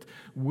bit of it,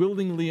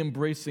 willingly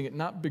embracing it,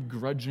 not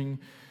begrudging,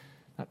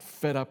 not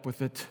fed up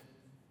with it.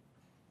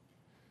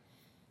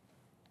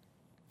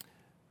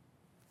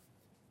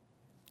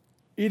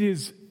 It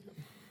is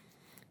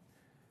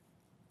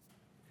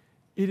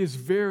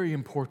very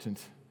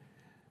important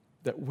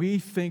that we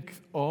think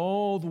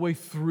all the way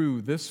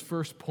through this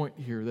first point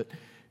here that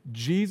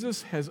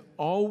Jesus has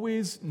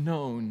always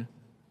known,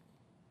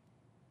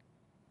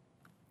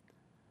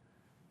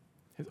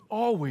 has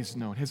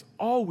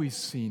always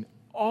seen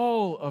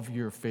all of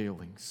your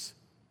failings.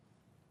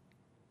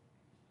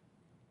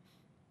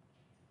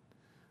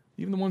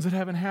 Even the ones that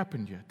haven't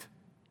happened yet.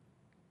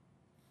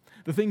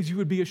 The things you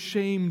would be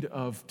ashamed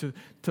of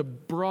to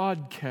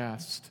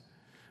broadcast.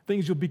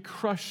 Things you'll be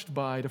crushed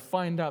by to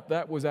find out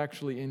that was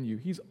actually in you.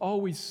 He's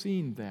always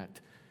seen that.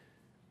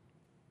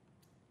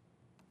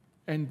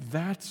 And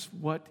that's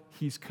what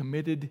he's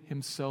committed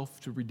himself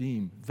to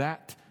redeem.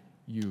 That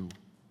you.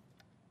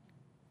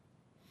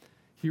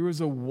 Here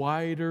is a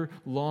wider,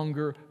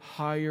 longer,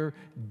 higher,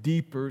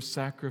 deeper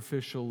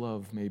sacrificial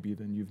love maybe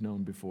than you've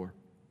known before.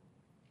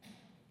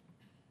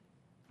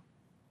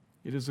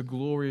 It is a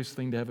glorious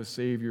thing to have a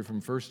Savior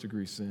from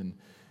first-degree sin.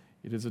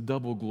 It is a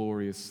double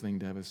glorious thing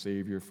to have a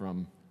Savior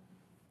from.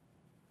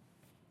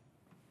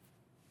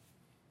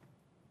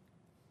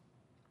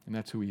 And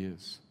that's who he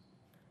is.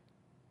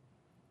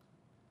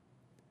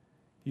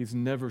 He is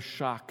never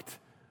shocked,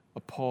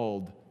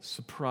 appalled,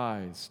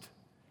 surprised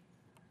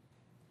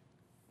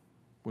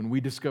when we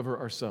discover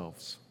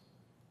ourselves.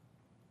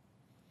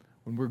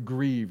 When we're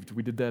grieved,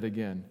 we did that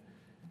again.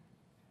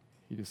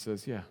 He just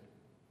says, yeah.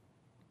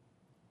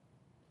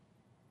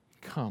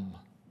 Come.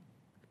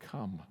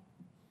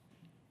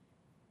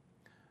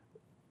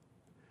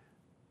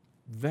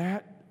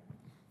 That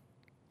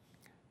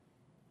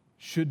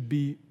should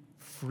be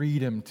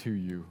freedom to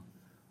you.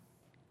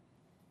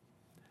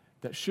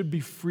 That should be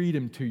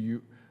freedom to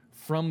you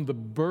from the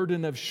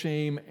burden of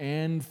shame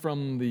and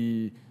from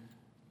the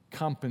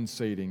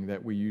compensating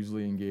that we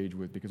usually engage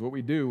with. Because what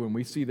we do when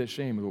we see that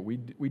shame, what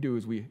we do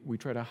is we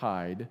try to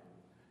hide.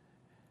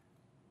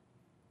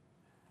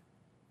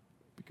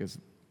 Because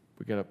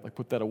we got to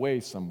put that away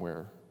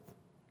somewhere.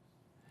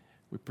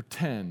 We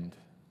pretend.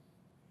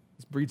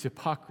 This breeds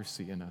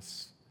hypocrisy in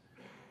us.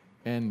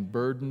 And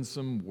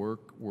burdensome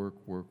work.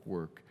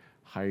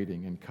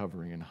 Hiding and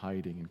covering and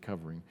hiding and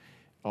covering.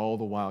 All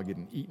the while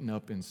getting eaten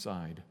up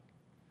inside.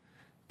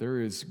 There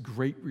is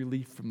great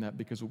relief from that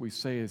because what we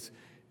say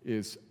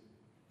is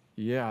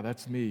yeah,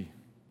 that's me.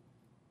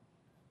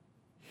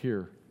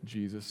 "Here,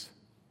 Jesus."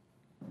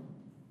 And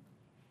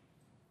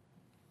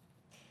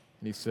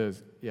he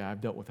says, "Yeah, I've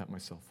dealt with that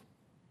myself.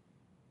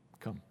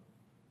 Come."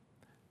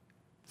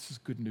 This is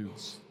good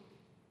news.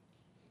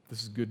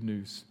 This is good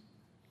news.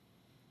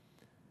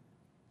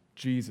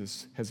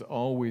 Jesus has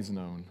always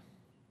known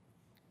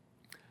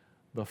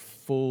the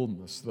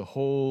fullness, the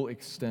whole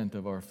extent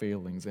of our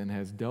failings, and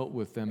has dealt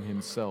with them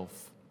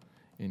himself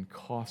in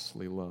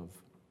costly love.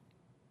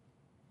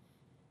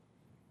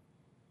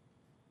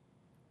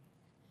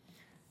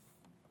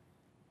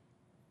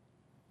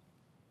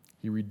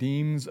 He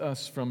redeems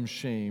us from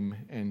shame,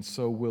 and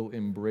so will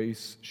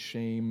embrace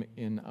shame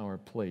in our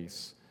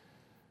place.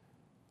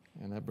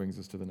 And that brings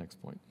us to the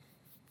next point.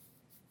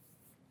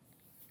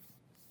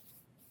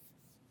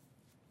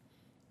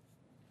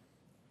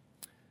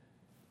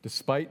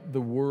 Despite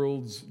the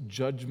world's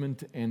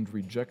judgment and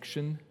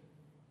rejection,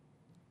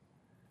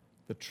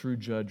 the true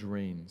judge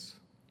reigns.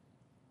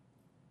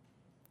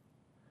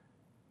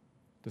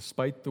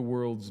 Despite the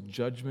world's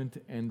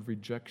judgment and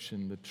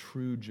rejection, the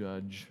true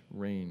judge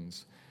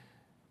reigns.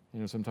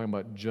 So I'm talking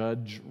about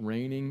judge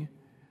reigning.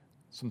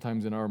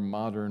 Sometimes in our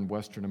modern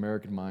Western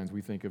American minds,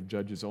 we think of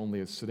judges only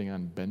as sitting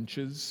on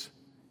benches.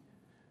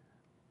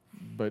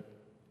 But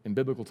in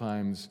biblical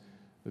times,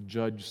 the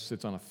judge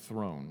sits on a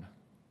throne.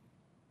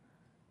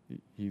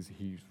 He's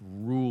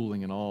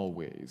ruling in all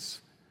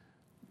ways,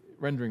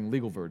 rendering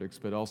legal verdicts,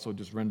 but also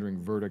just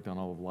rendering verdict on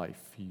all of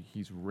life.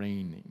 He's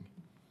reigning.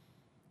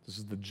 This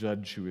is the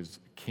judge who is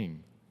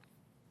king,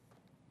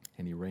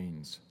 and he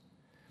reigns.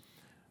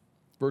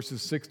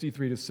 Verses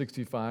 63 to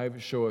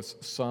 65 show us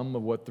some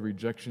of what the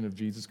rejection of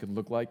Jesus can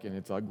look like, and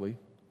it's ugly.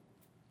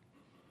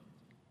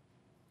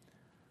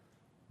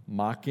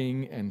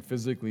 Mocking and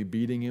physically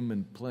beating him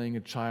and playing a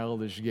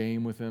childish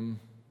game with him,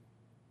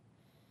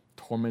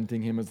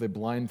 tormenting him as they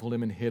blindfold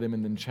him and hit him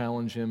and then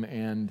challenge him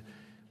and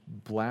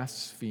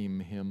blaspheme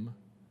him.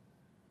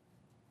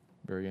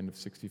 Very end of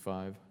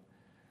 65.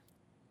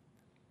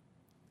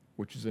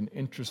 Which is an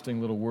interesting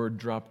little word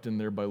dropped in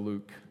there by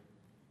Luke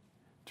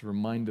to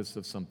remind us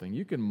of something.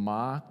 You can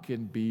mock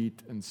and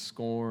beat and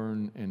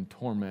scorn and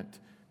torment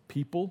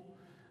people,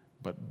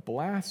 but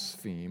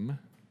blaspheme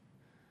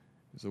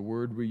is a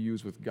word we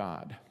use with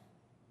God.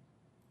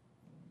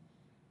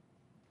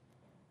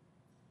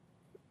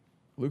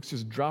 Luke's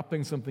just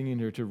dropping something in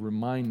here to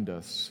remind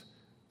us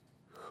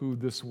who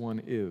this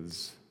one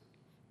is.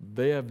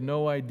 They have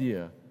no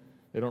idea.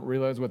 They don't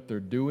realize what they're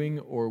doing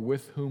or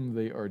with whom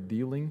they are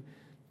dealing.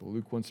 But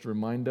Luke wants to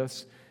remind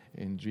us,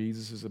 and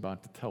Jesus is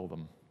about to tell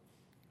them.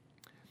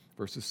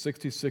 Verses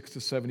 66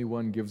 to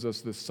 71 gives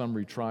us this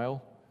summary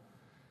trial.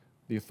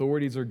 The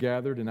authorities are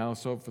gathered, and now,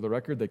 so for the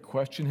record, they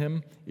question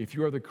him. "If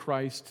you are the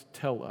Christ,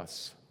 tell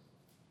us."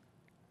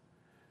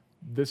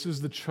 This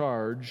is the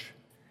charge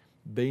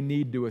they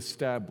need to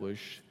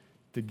establish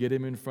to get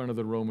him in front of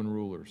the Roman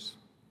rulers.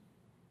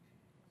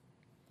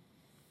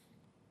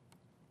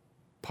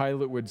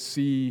 Pilate would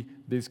see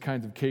these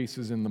kinds of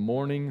cases in the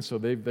morning, so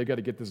they got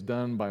to get this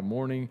done by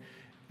morning,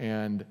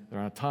 and they're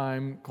on a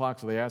time clock,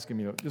 so they ask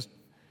him, just,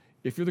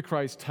 "If you're the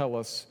Christ, tell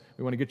us.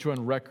 We want to get you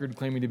on record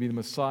claiming to be the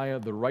Messiah,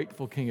 the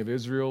rightful king of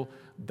Israel."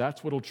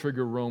 That's what will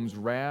trigger Rome's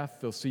wrath.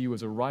 They'll see you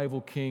as a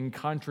rival king,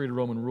 contrary to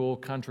Roman rule,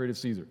 contrary to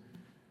Caesar.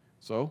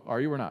 So,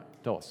 are you or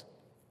not? Tell us.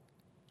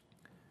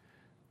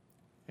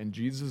 And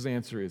Jesus'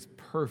 answer is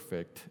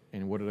perfect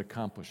in what it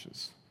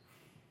accomplishes.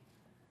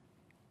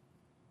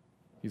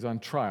 He's on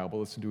trial, but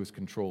listen to his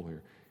control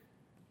here.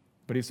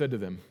 But he said to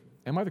them,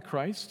 "Am I the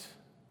Christ?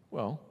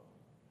 Well,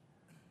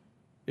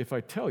 if I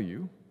tell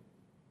you,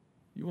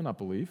 you will not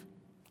believe."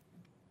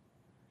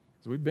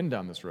 So we've been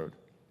down this road.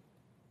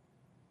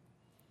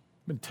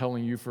 I've been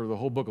telling you for the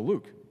whole book of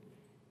Luke.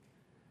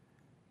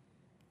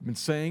 I've been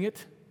saying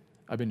it.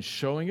 I've been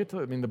showing it.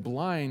 The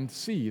blind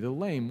see, the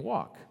lame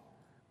walk.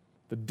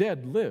 The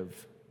dead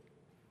live.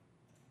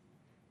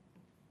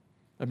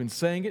 I've been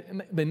saying it,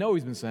 and they know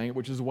he's been saying it,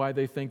 which is why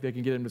they think they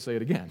can get him to say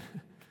it again.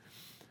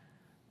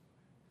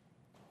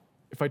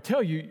 If I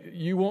tell you,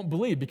 you won't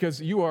believe,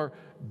 because you are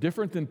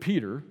different than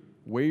Peter,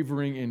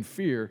 wavering in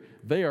fear.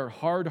 They are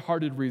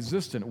hard-hearted,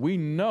 resistant. We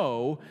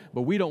know,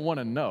 but we don't want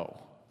to know.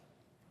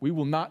 We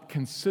will not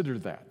consider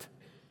that.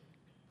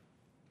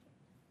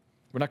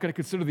 We're not going to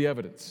consider the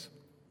evidence.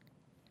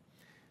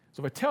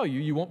 So if I tell you,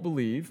 you won't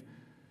believe.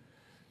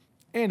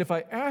 And if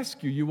I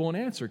ask you, you won't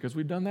answer, because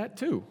we've done that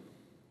too.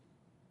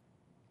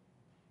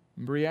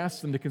 Remember, he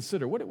asked them to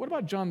consider, what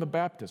about John the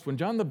Baptist? When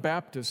John the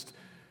Baptist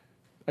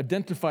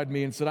identified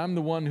me and said, "I'm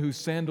the one whose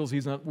sandals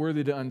he's not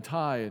worthy to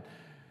untie,"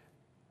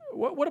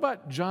 what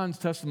about John's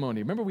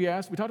testimony? Remember we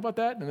talked about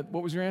that, and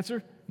what was your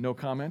answer? No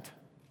comment.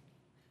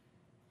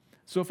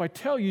 So if I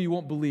tell you, you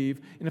won't believe,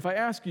 and if I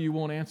ask you, you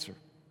won't answer.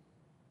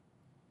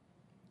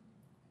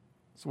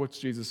 So what's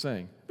Jesus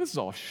saying? This is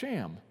all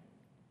sham.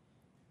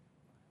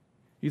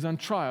 He's on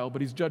trial,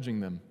 but he's judging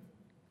them.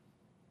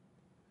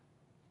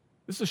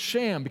 This is a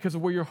sham because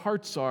of where your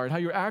hearts are and how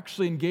you're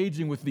actually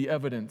engaging with the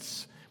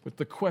evidence, with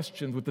the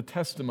questions, with the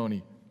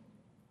testimony.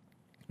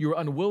 You are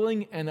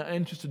unwilling and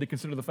uninterested to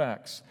consider the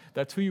facts.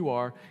 That's who you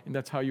are, and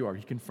that's how you are.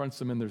 He confronts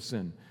them in their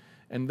sin.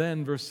 And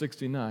then, verse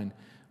 69,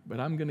 but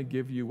I'm going to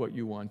give you what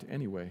you want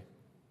anyway.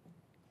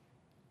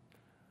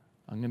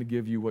 I'm going to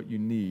give you what you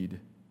need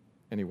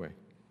anyway.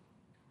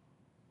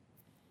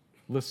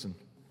 Listen.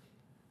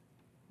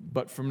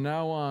 But from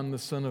now on, the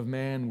Son of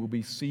Man will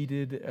be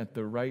seated at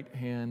the right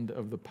hand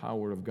of the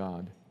power of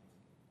God.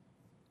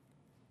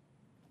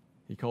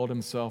 He called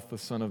himself the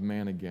Son of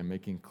Man again,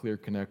 making clear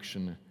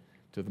connection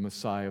to the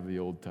Messiah of the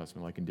Old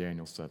Testament, like in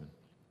Daniel 7.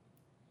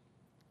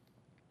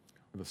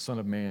 Where the Son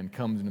of Man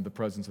comes into the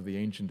presence of the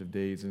Ancient of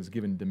Days and is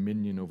given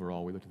dominion over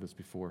all. We looked at this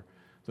before.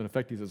 So in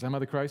effect, he says, am I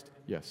the Christ?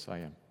 Yes, I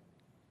am.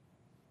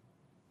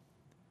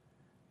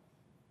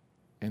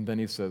 And then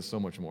he says so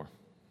much more.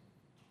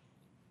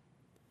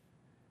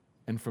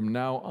 And from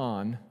now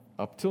on,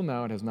 up till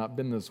now it has not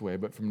been this way,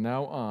 but from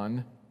now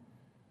on,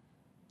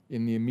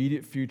 in the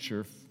immediate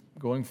future,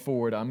 going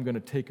forward, I'm going to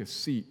take a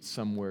seat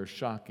somewhere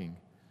shocking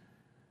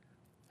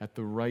at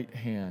the right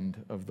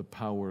hand of the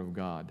power of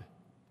God,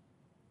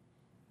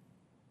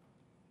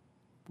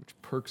 which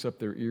perks up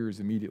their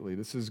ears immediately.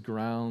 This is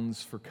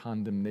grounds for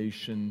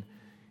condemnation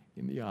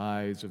in the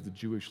eyes of the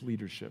Jewish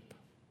leadership,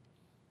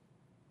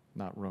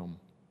 not Rome.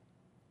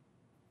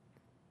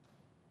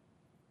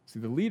 See,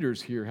 the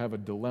leaders here have a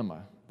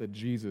dilemma that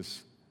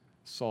Jesus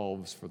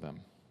solves for them.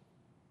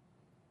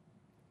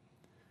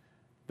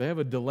 They have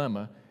a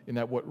dilemma in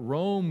that what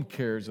Rome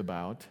cares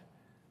about,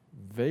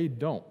 they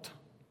don't.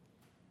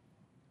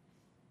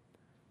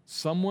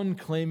 Someone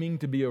claiming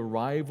to be a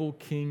rival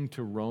king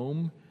to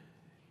Rome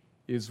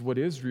is what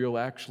Israel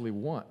actually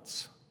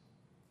wants.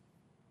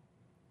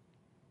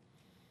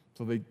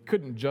 So they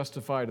couldn't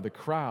justify to the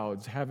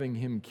crowds having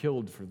him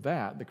killed for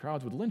that. The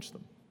crowds would lynch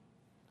them.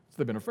 So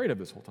they've been afraid of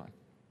this whole time.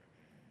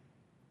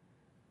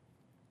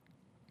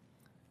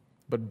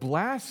 But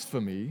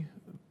blasphemy,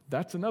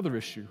 that's another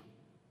issue.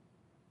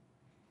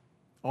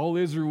 All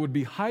Israel would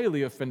be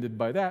highly offended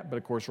by that, but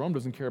of course Rome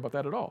doesn't care about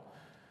that at all.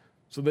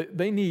 So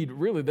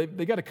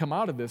they got to come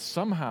out of this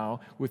somehow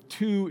with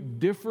two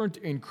different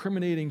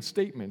incriminating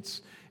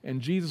statements,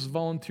 and Jesus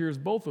volunteers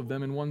both of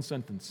them in one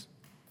sentence.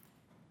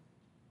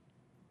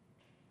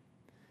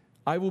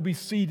 I will be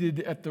seated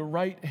at the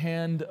right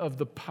hand of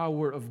the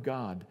power of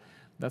God.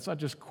 That's not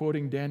just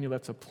quoting Daniel,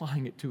 that's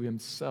applying it to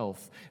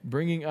himself,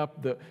 bringing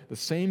up the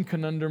same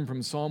conundrum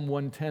from Psalm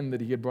 110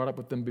 that he had brought up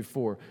with them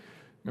before.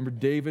 Remember,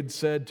 David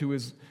said David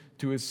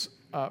said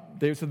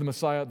to the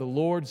Messiah, the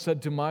Lord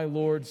said to my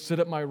Lord, sit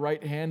at my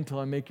right hand till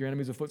I make your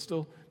enemies a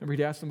footstool. Remember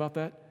he'd asked him about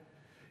that?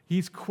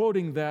 He's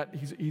quoting that.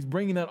 He's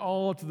bringing that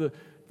all to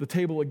the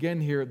table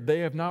again here. They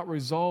have not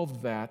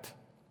resolved that.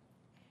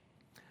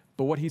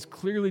 But what he's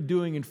clearly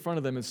doing in front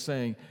of them is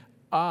saying,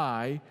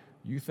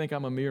 you think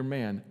I'm a mere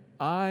man,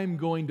 I'm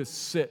going to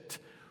sit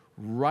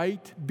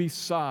right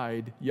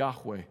beside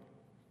Yahweh.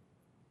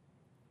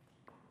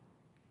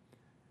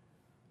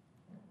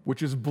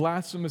 Which is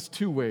blasphemous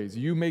two ways.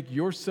 You make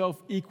yourself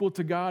equal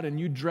to God and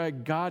you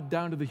drag God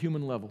down to the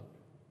human level.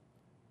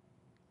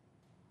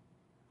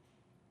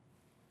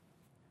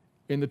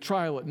 In the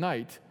trial at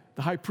night,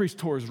 the high priest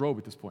tore his robe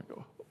at this point.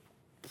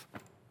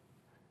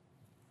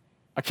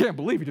 I can't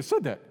believe he just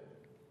said that.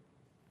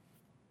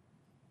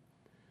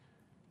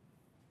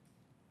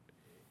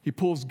 He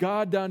pulls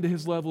God down to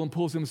his level and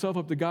pulls himself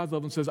up to God's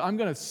level and says, I'm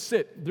going to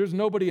sit. There's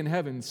nobody in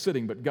heaven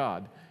sitting but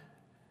God.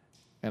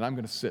 And I'm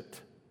going to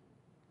sit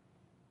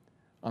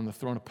on the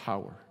throne of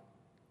power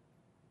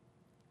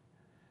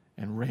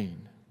and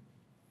reign.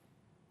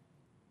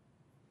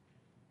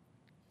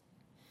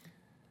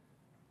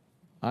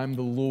 I'm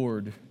the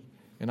Lord,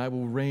 and I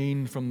will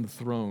reign from the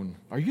throne.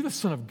 Are you the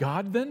Son of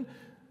God then?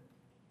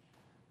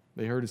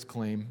 They heard his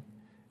claim,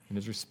 and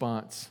his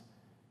response,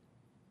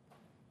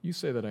 you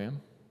say that I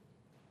am.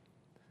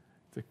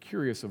 It's a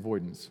curious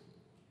avoidance.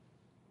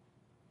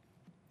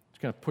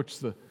 It kind of puts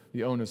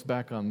the onus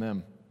back on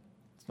them.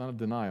 It's not a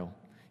denial.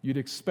 You'd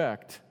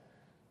expect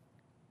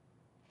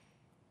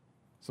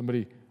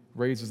somebody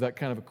raises that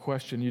kind of a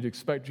question, you'd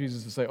expect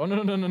Jesus to say, oh,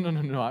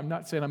 no, I'm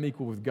not saying I'm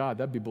equal with God.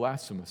 That'd be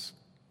blasphemous.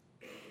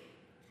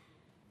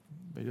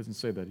 But he doesn't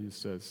say that. He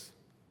just says,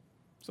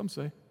 some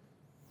say.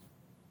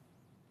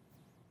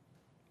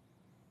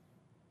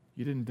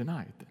 You didn't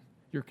deny it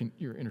then.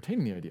 You're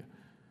entertaining the idea.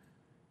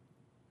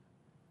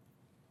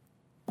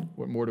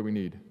 What more do we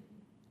need?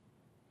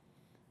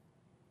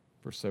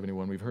 Verse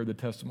 71, we've heard the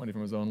testimony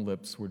from his own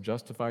lips. We're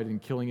justified in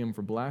killing him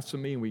for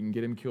blasphemy, and we can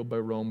get him killed by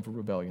Rome for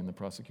rebellion. The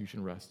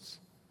prosecution rests.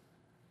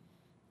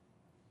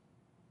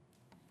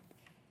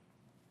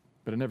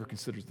 But it never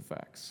considers the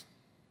facts.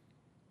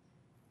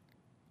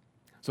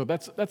 So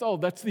that's all.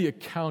 That's the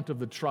account of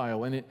the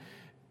trial. And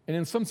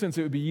in some sense,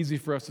 it would be easy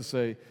for us to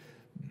say,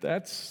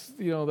 that's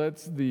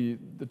the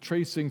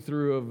tracing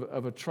through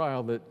of a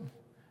trial that,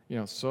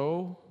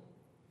 so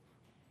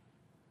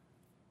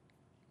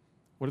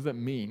what does that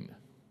mean?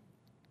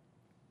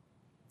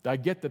 I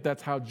get that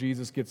that's how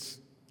Jesus gets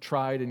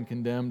tried and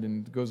condemned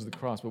and goes to the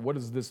cross, but what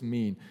does this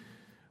mean?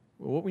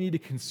 Well, what we need to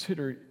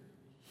consider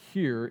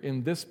here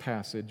in this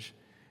passage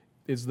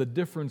is the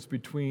difference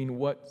between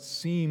what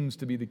seems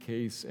to be the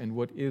case and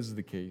what is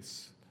the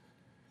case.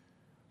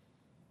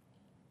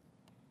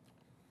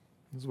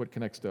 This is what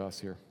connects to us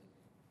here.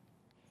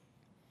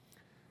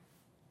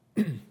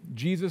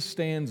 Jesus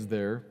stands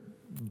there,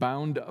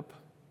 bound up,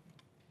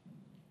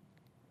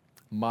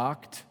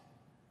 mocked,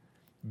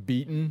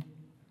 beaten,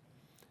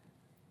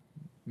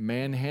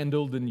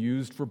 manhandled and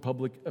used for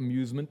public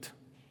amusement.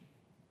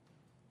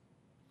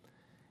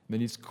 Then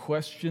he's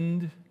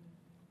questioned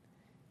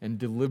and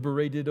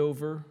deliberated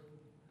over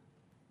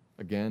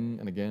again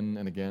and again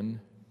and again,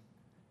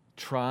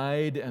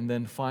 tried and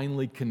then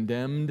finally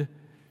condemned,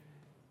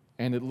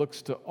 and it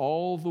looks to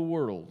all the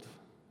world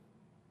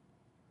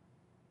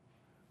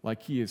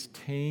like he is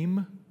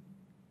tame,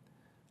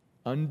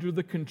 under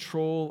the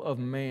control of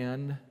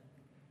man,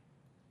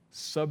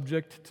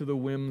 subject to the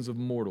whims of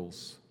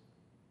mortals.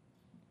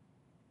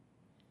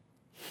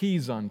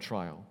 He's on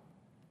trial.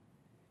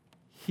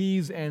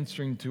 He's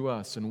answering to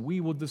us, and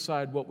we will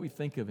decide what we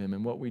think of him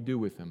and what we do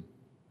with him.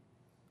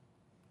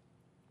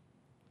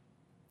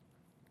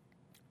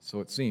 So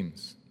it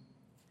seems.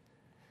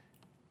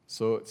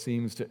 So it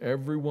seems to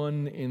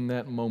everyone in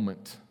that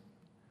moment.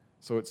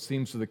 So it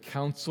seems to the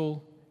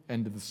council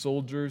and to the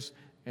soldiers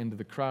and to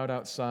the crowd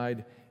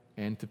outside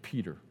and to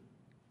Peter.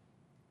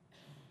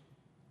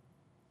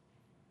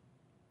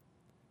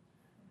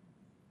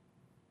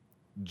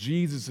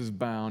 Jesus is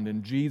bound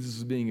and Jesus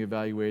is being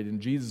evaluated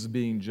and Jesus is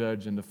being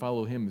judged, and to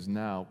follow him is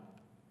now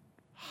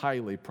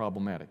highly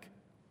problematic.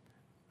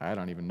 I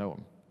don't even know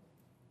him.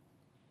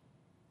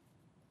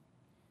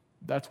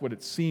 That's what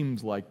it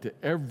seems like to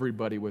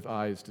everybody with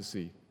eyes to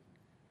see.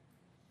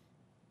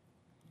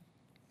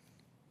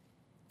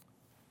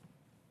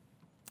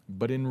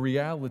 But in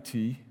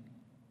reality,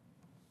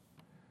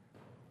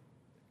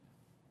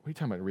 what are you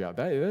talking about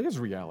reality? That is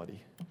reality.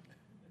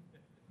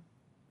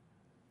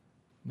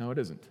 No, it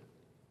isn't.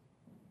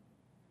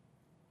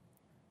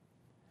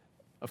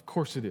 Of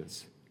course it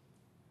is.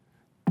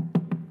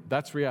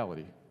 That's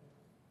reality.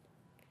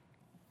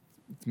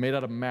 It's made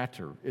out of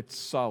matter. It's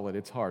solid.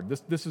 It's hard.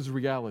 This is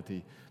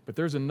reality. But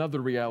there's another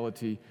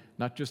reality,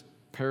 not just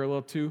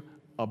parallel to,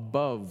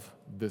 above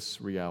this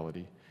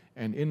reality.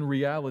 And in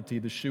reality,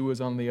 the shoe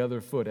is on the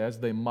other foot. As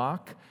they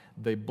mock,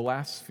 they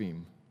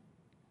blaspheme.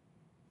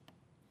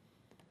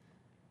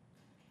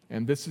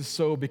 And this is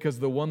so because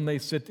the one they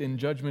sit in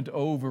judgment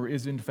over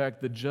is in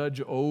fact the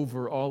judge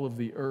over all of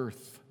the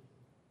earth.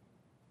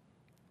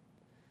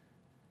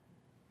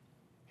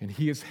 And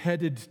he is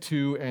headed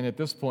to, and at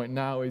this point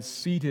now is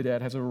seated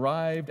at, has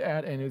arrived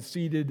at, and is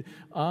seated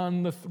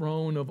on the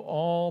throne of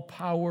all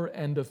power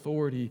and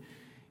authority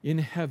in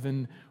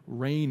heaven,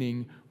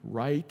 reigning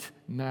right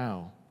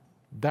now.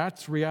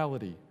 That's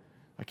reality.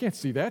 I can't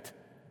see that.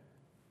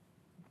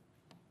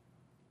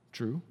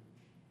 True.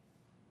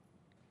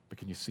 But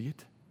can you see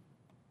it?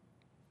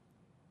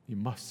 You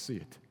must see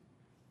it.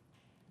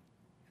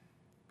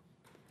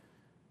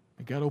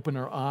 And God, open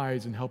our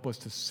eyes and help us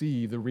to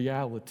see the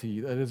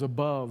reality that is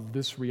above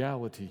this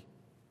reality.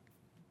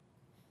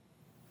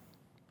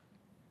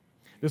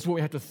 This is what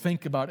we have to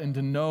think about and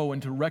to know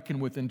and to reckon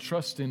with and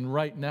trust in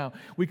right now.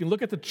 We can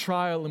look at the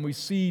trial and we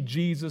see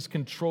Jesus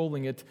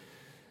controlling it,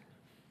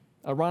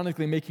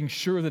 ironically making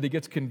sure that he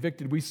gets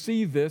convicted. We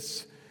see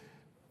this,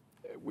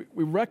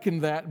 we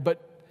reckon that,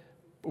 but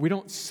we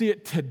don't see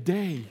it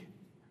today.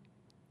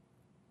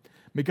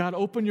 May God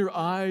open your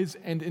eyes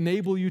and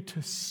enable you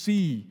to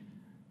see.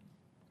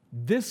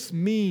 This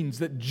means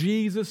that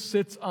Jesus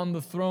sits on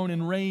the throne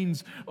and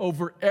reigns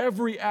over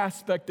every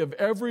aspect of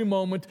every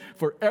moment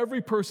for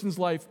every person's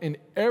life in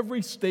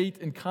every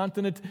state and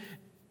continent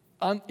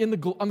on the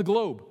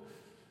globe.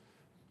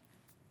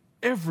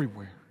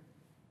 Everywhere.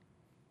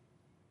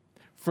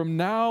 From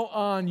now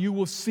on, you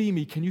will see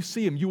me. Can you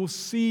see him? You will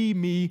see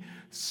me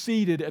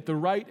seated at the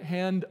right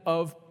hand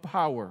of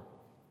power.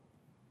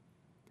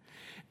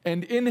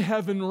 And in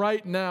heaven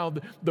right now,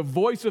 the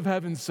voice of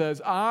heaven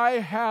says, I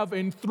have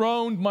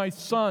enthroned my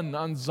son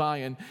on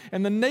Zion,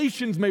 and the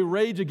nations may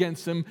rage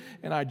against him.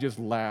 And I just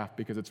laugh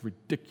because it's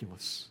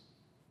ridiculous.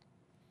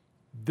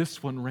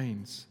 This one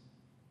reigns.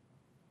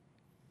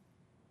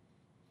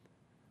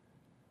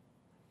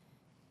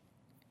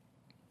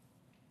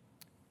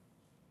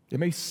 It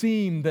may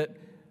seem that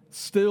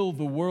still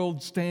the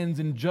world stands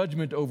in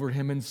judgment over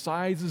him and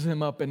sizes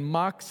him up and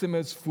mocks him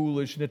as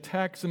foolish and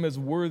attacks him as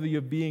worthy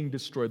of being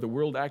destroyed. The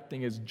world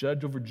acting as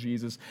judge over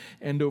Jesus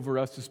and over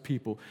us as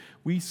people.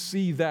 We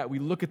see that, we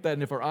look at that,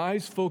 and if our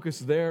eyes focus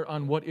there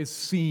on what is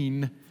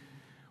seen,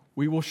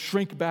 we will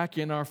shrink back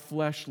in our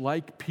flesh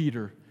like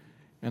Peter,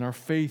 and our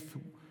faith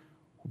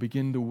will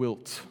begin to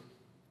wilt.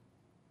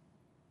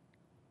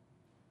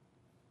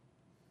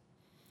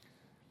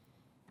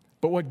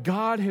 But what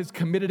God has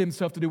committed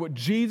himself to do, what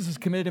Jesus has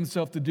committed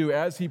himself to do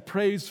as he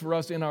prays for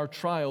us in our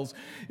trials,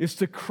 is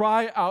to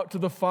cry out to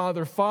the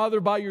Father,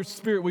 Father, by your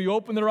Spirit, will you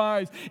open their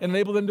eyes and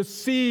enable them to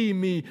see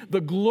me,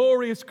 the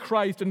glorious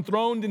Christ,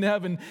 enthroned in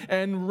heaven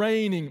and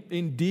reigning.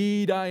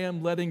 Indeed, I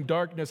am letting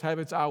darkness have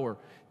its hour.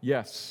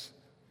 Yes.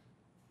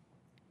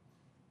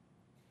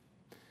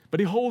 But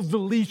he holds the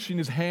leash in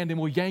his hand and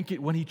will yank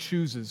it when he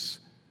chooses.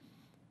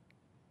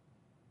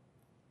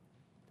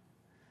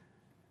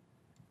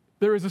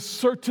 There is a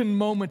certain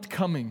moment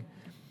coming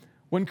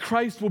when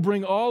Christ will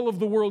bring all of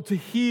the world to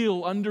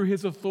heel under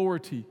his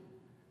authority.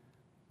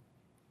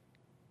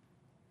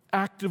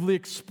 Actively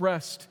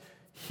expressed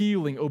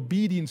healing,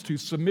 obedience to,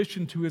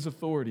 submission to his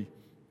authority.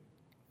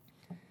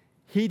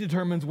 He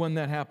determines when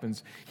that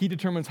happens. He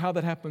determines how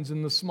that happens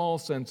in the small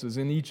senses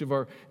in each of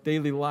our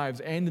daily lives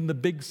and in the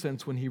big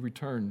sense when he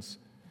returns.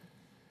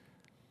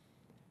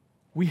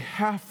 We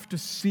have to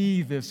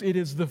see this. It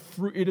is the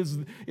fruit. It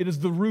is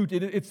the root.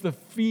 It's the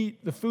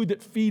food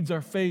that feeds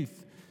our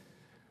faith.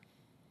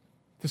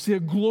 To see a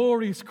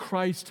glorious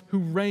Christ who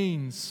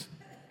reigns.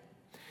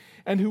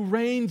 And who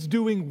reigns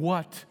doing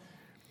what?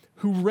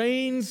 Who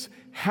reigns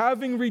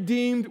having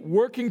redeemed,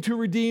 working to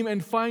redeem,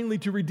 and finally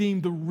to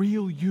redeem the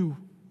real you.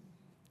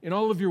 In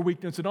all of your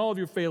weakness, in all of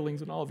your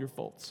failings, in all of your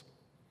faults.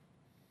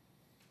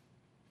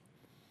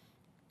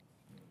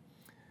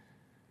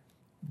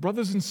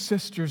 Brothers and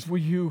sisters,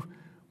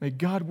 may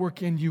God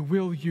work in you,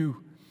 will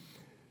you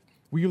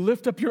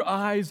lift up your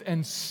eyes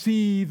and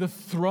see the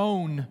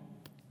throne?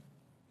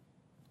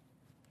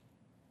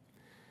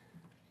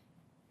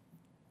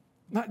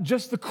 Not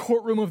just the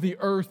courtroom of the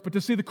earth, but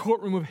to see the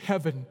courtroom of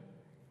heaven.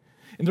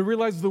 And to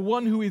realize the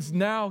one who is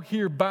now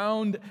here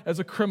bound as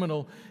a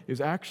criminal is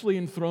actually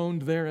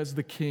enthroned there as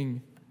the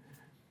king.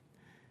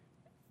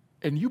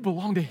 And you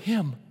belong to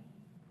him.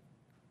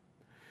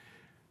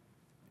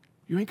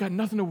 You ain't got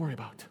nothing to worry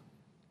about.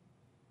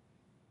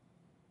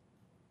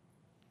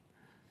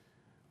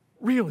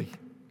 Really?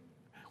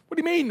 What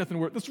do you mean nothing to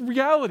worry about? This is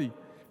reality.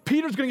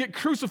 Peter's going to get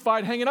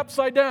crucified hanging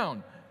upside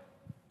down.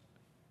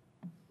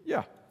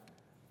 Yeah.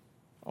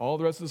 All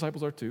the rest of the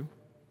disciples are too.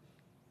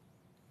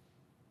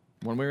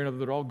 One way or another,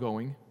 they're all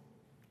going.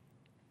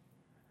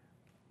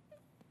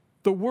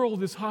 The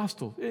world is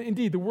hostile.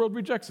 Indeed, the world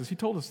rejects us. He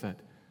told us that.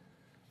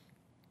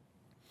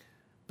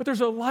 But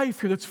there's a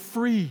life here that's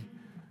free.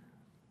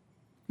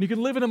 You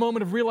can live in a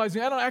moment of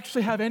realizing I don't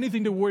actually have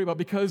anything to worry about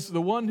because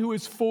the one who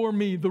is for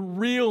me, the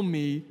real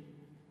me,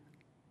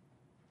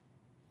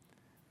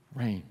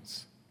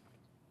 reigns.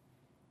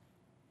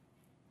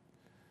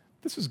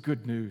 This is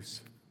good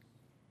news.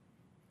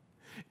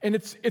 And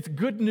it's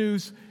good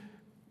news.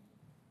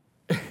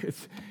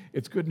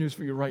 It's good news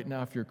for you right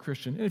now if you're a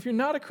Christian. And if you're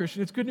not a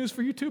Christian, it's good news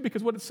for you too,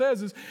 because what it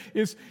says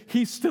is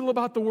he's still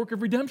about the work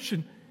of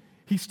redemption.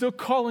 He's still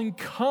calling,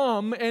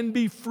 come and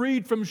be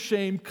freed from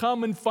shame.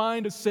 Come and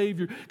find a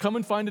Savior. Come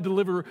and find a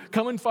deliverer.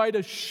 Come and find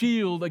a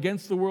shield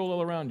against the world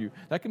all around you.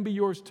 That can be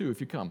yours too if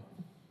you come.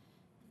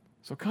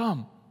 So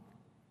come.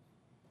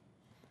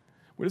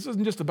 Well, this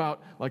isn't just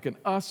about like an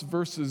us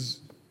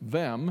versus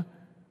them.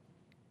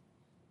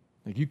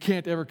 Like you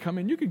can't ever come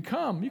in. You can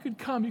come. You can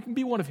come. You can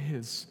be one of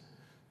his.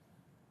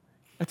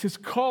 That's his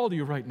call to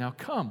you right now.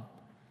 Come.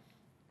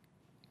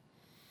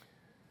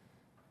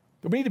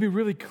 But we need to be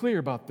really clear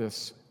about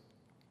this.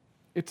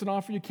 It's an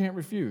offer you can't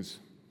refuse.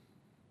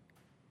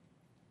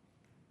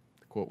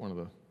 To quote one of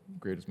the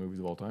greatest movies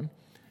of all time.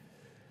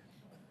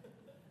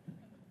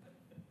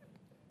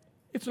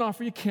 It's an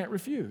offer you can't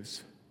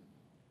refuse.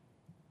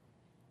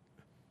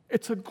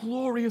 It's a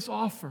glorious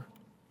offer.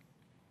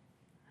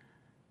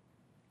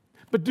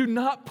 But do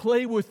not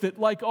play with it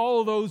like all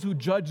of those who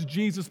judge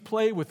Jesus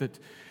play with it.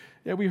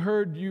 Yeah, we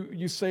heard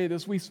you say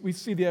this. We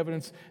see the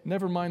evidence.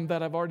 Never mind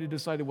that. I've already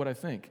decided what I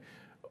think.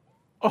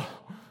 Oh,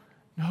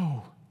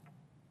 no.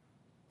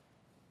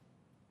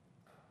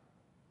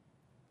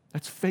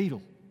 That's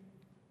fatal.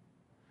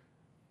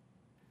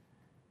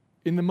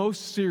 In the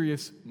most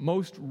serious,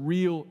 most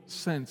real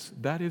sense,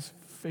 that is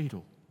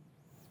fatal.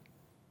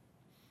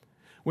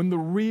 When the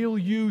real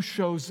you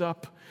shows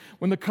up,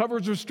 when the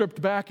covers are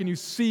stripped back and you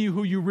see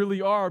who you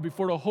really are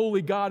before a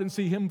holy God and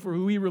see him for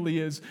who he really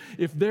is,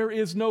 if there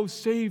is no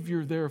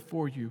Savior there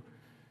for you,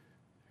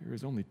 there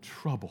is only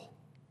trouble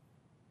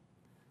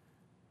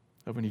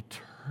of an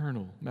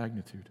eternal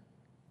magnitude.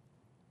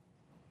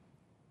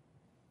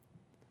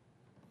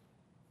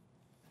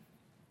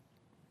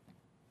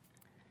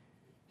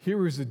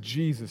 Here is a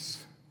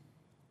Jesus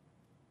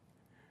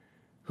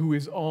who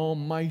is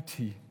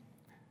almighty,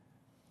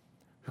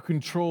 who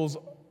controls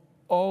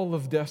all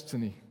of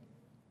destiny,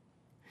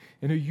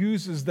 and who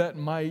uses that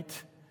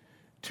might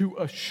to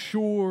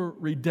assure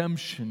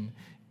redemption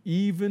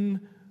even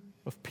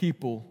of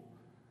people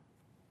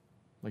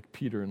like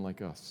Peter and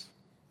like us.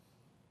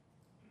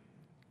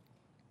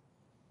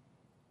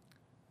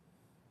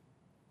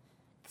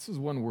 This is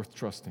one worth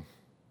trusting.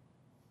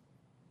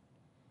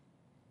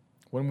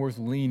 One worth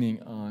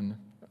leaning on,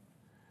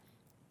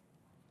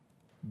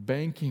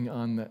 banking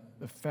on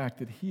the fact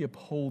that he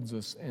upholds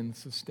us and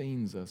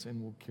sustains us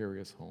and will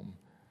carry us home.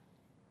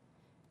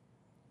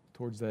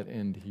 Towards that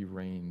end, he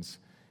reigns,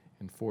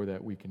 and for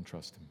that we can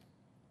trust him.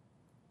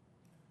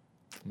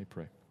 Let me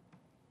pray.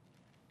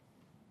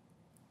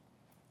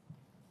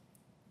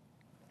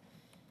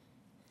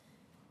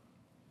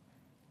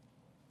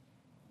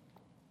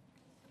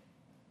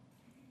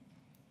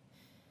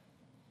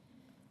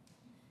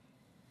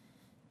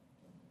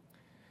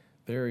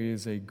 there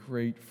is a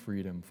great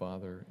freedom,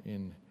 Father,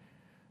 in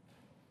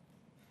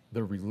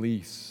the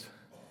release.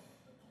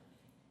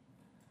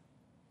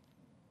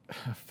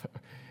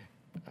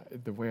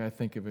 The way I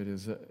think of it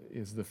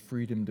is the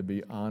freedom to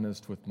be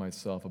honest with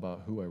myself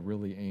about who I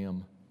really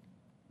am.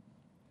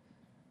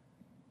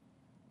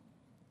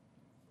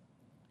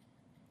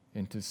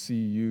 And to see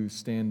you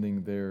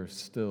standing there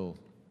still.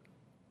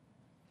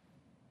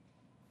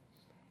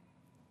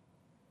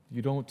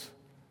 You don't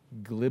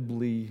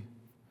glibly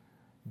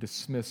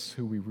dismiss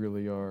who we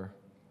really are,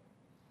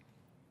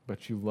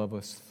 but you love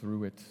us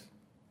through it.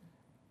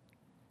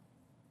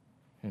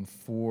 And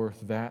for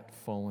that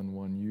fallen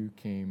one, you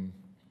came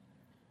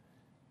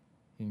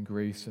in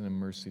grace and in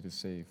mercy to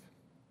save.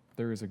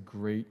 There is a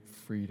great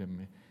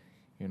freedom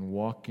in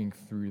walking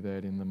through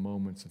that in the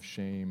moments of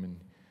shame and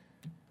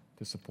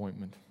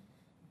disappointment.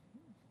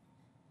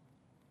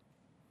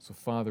 So,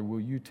 Father,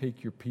 will you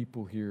take your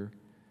people here,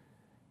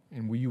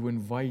 and will you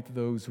invite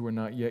those who are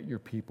not yet your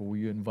people? Will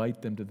you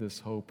invite them to this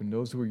hope? And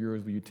those who are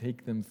yours, will you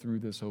take them through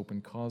this hope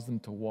and cause them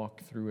to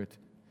walk through it?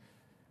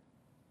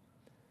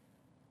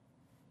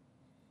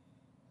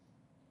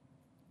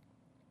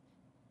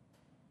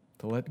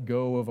 To let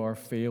go of our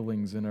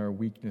failings and our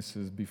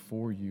weaknesses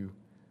before you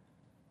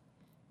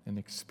and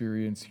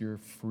experience your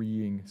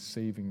freeing,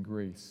 saving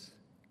grace.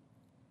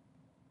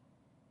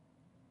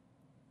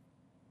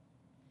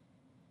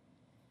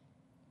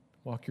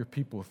 Walk your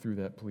people through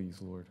that,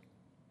 please, Lord.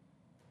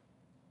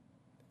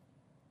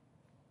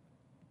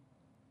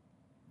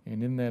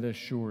 And in that,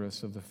 assure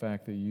us of the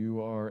fact that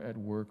you are at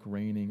work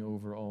reigning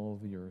over all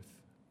the earth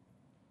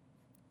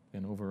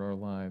and over our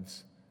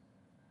lives.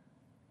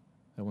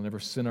 That we'll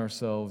never sin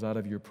ourselves out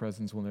of your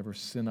presence. We'll never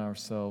sin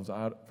ourselves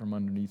out from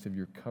underneath of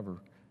your cover.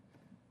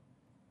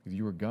 Because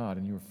you are God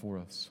and you are for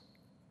us.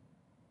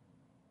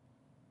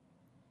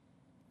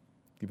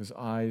 Give us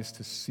eyes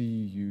to see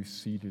you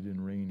seated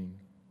and reigning.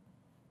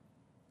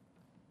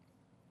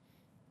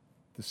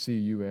 To see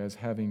you as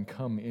having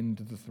come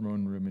into the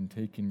throne room and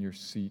taken your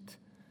seat,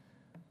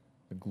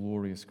 the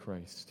glorious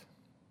Christ,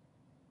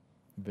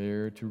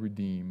 there to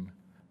redeem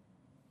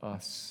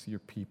us, your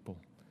people,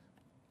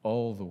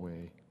 all the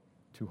way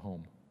to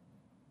home.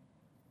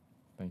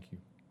 Thank you.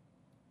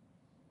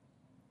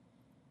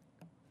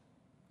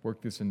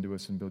 Work this into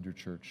us and build your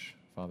church,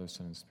 Father,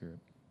 Son, and Spirit.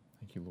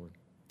 Thank you, Lord.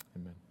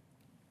 Amen.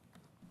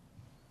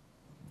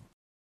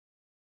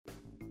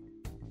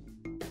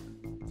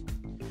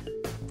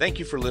 Thank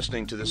you for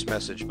listening to this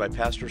message by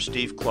Pastor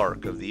Steve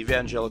Clark of the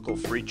Evangelical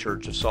Free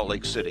Church of Salt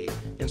Lake City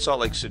in Salt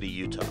Lake City,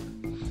 Utah.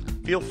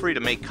 Feel free to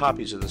make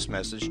copies of this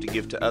message to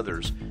give to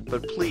others,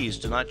 but please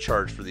do not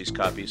charge for these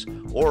copies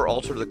or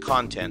alter the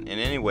content in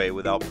any way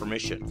without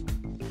permission.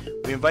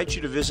 We invite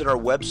you to visit our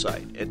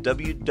website at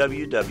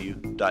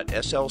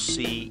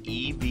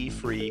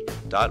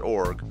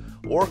www.slcevfree.org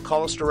or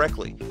call us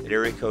directly at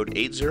area code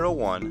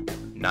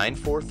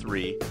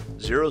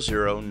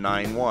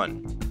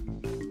 801-943-0091.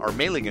 Our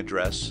mailing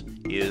address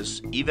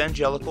is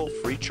Evangelical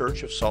Free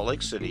Church of Salt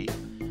Lake City,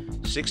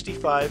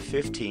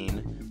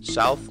 6515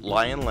 South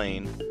Lion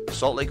Lane,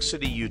 Salt Lake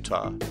City,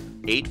 Utah,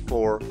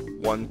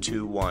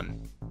 84121.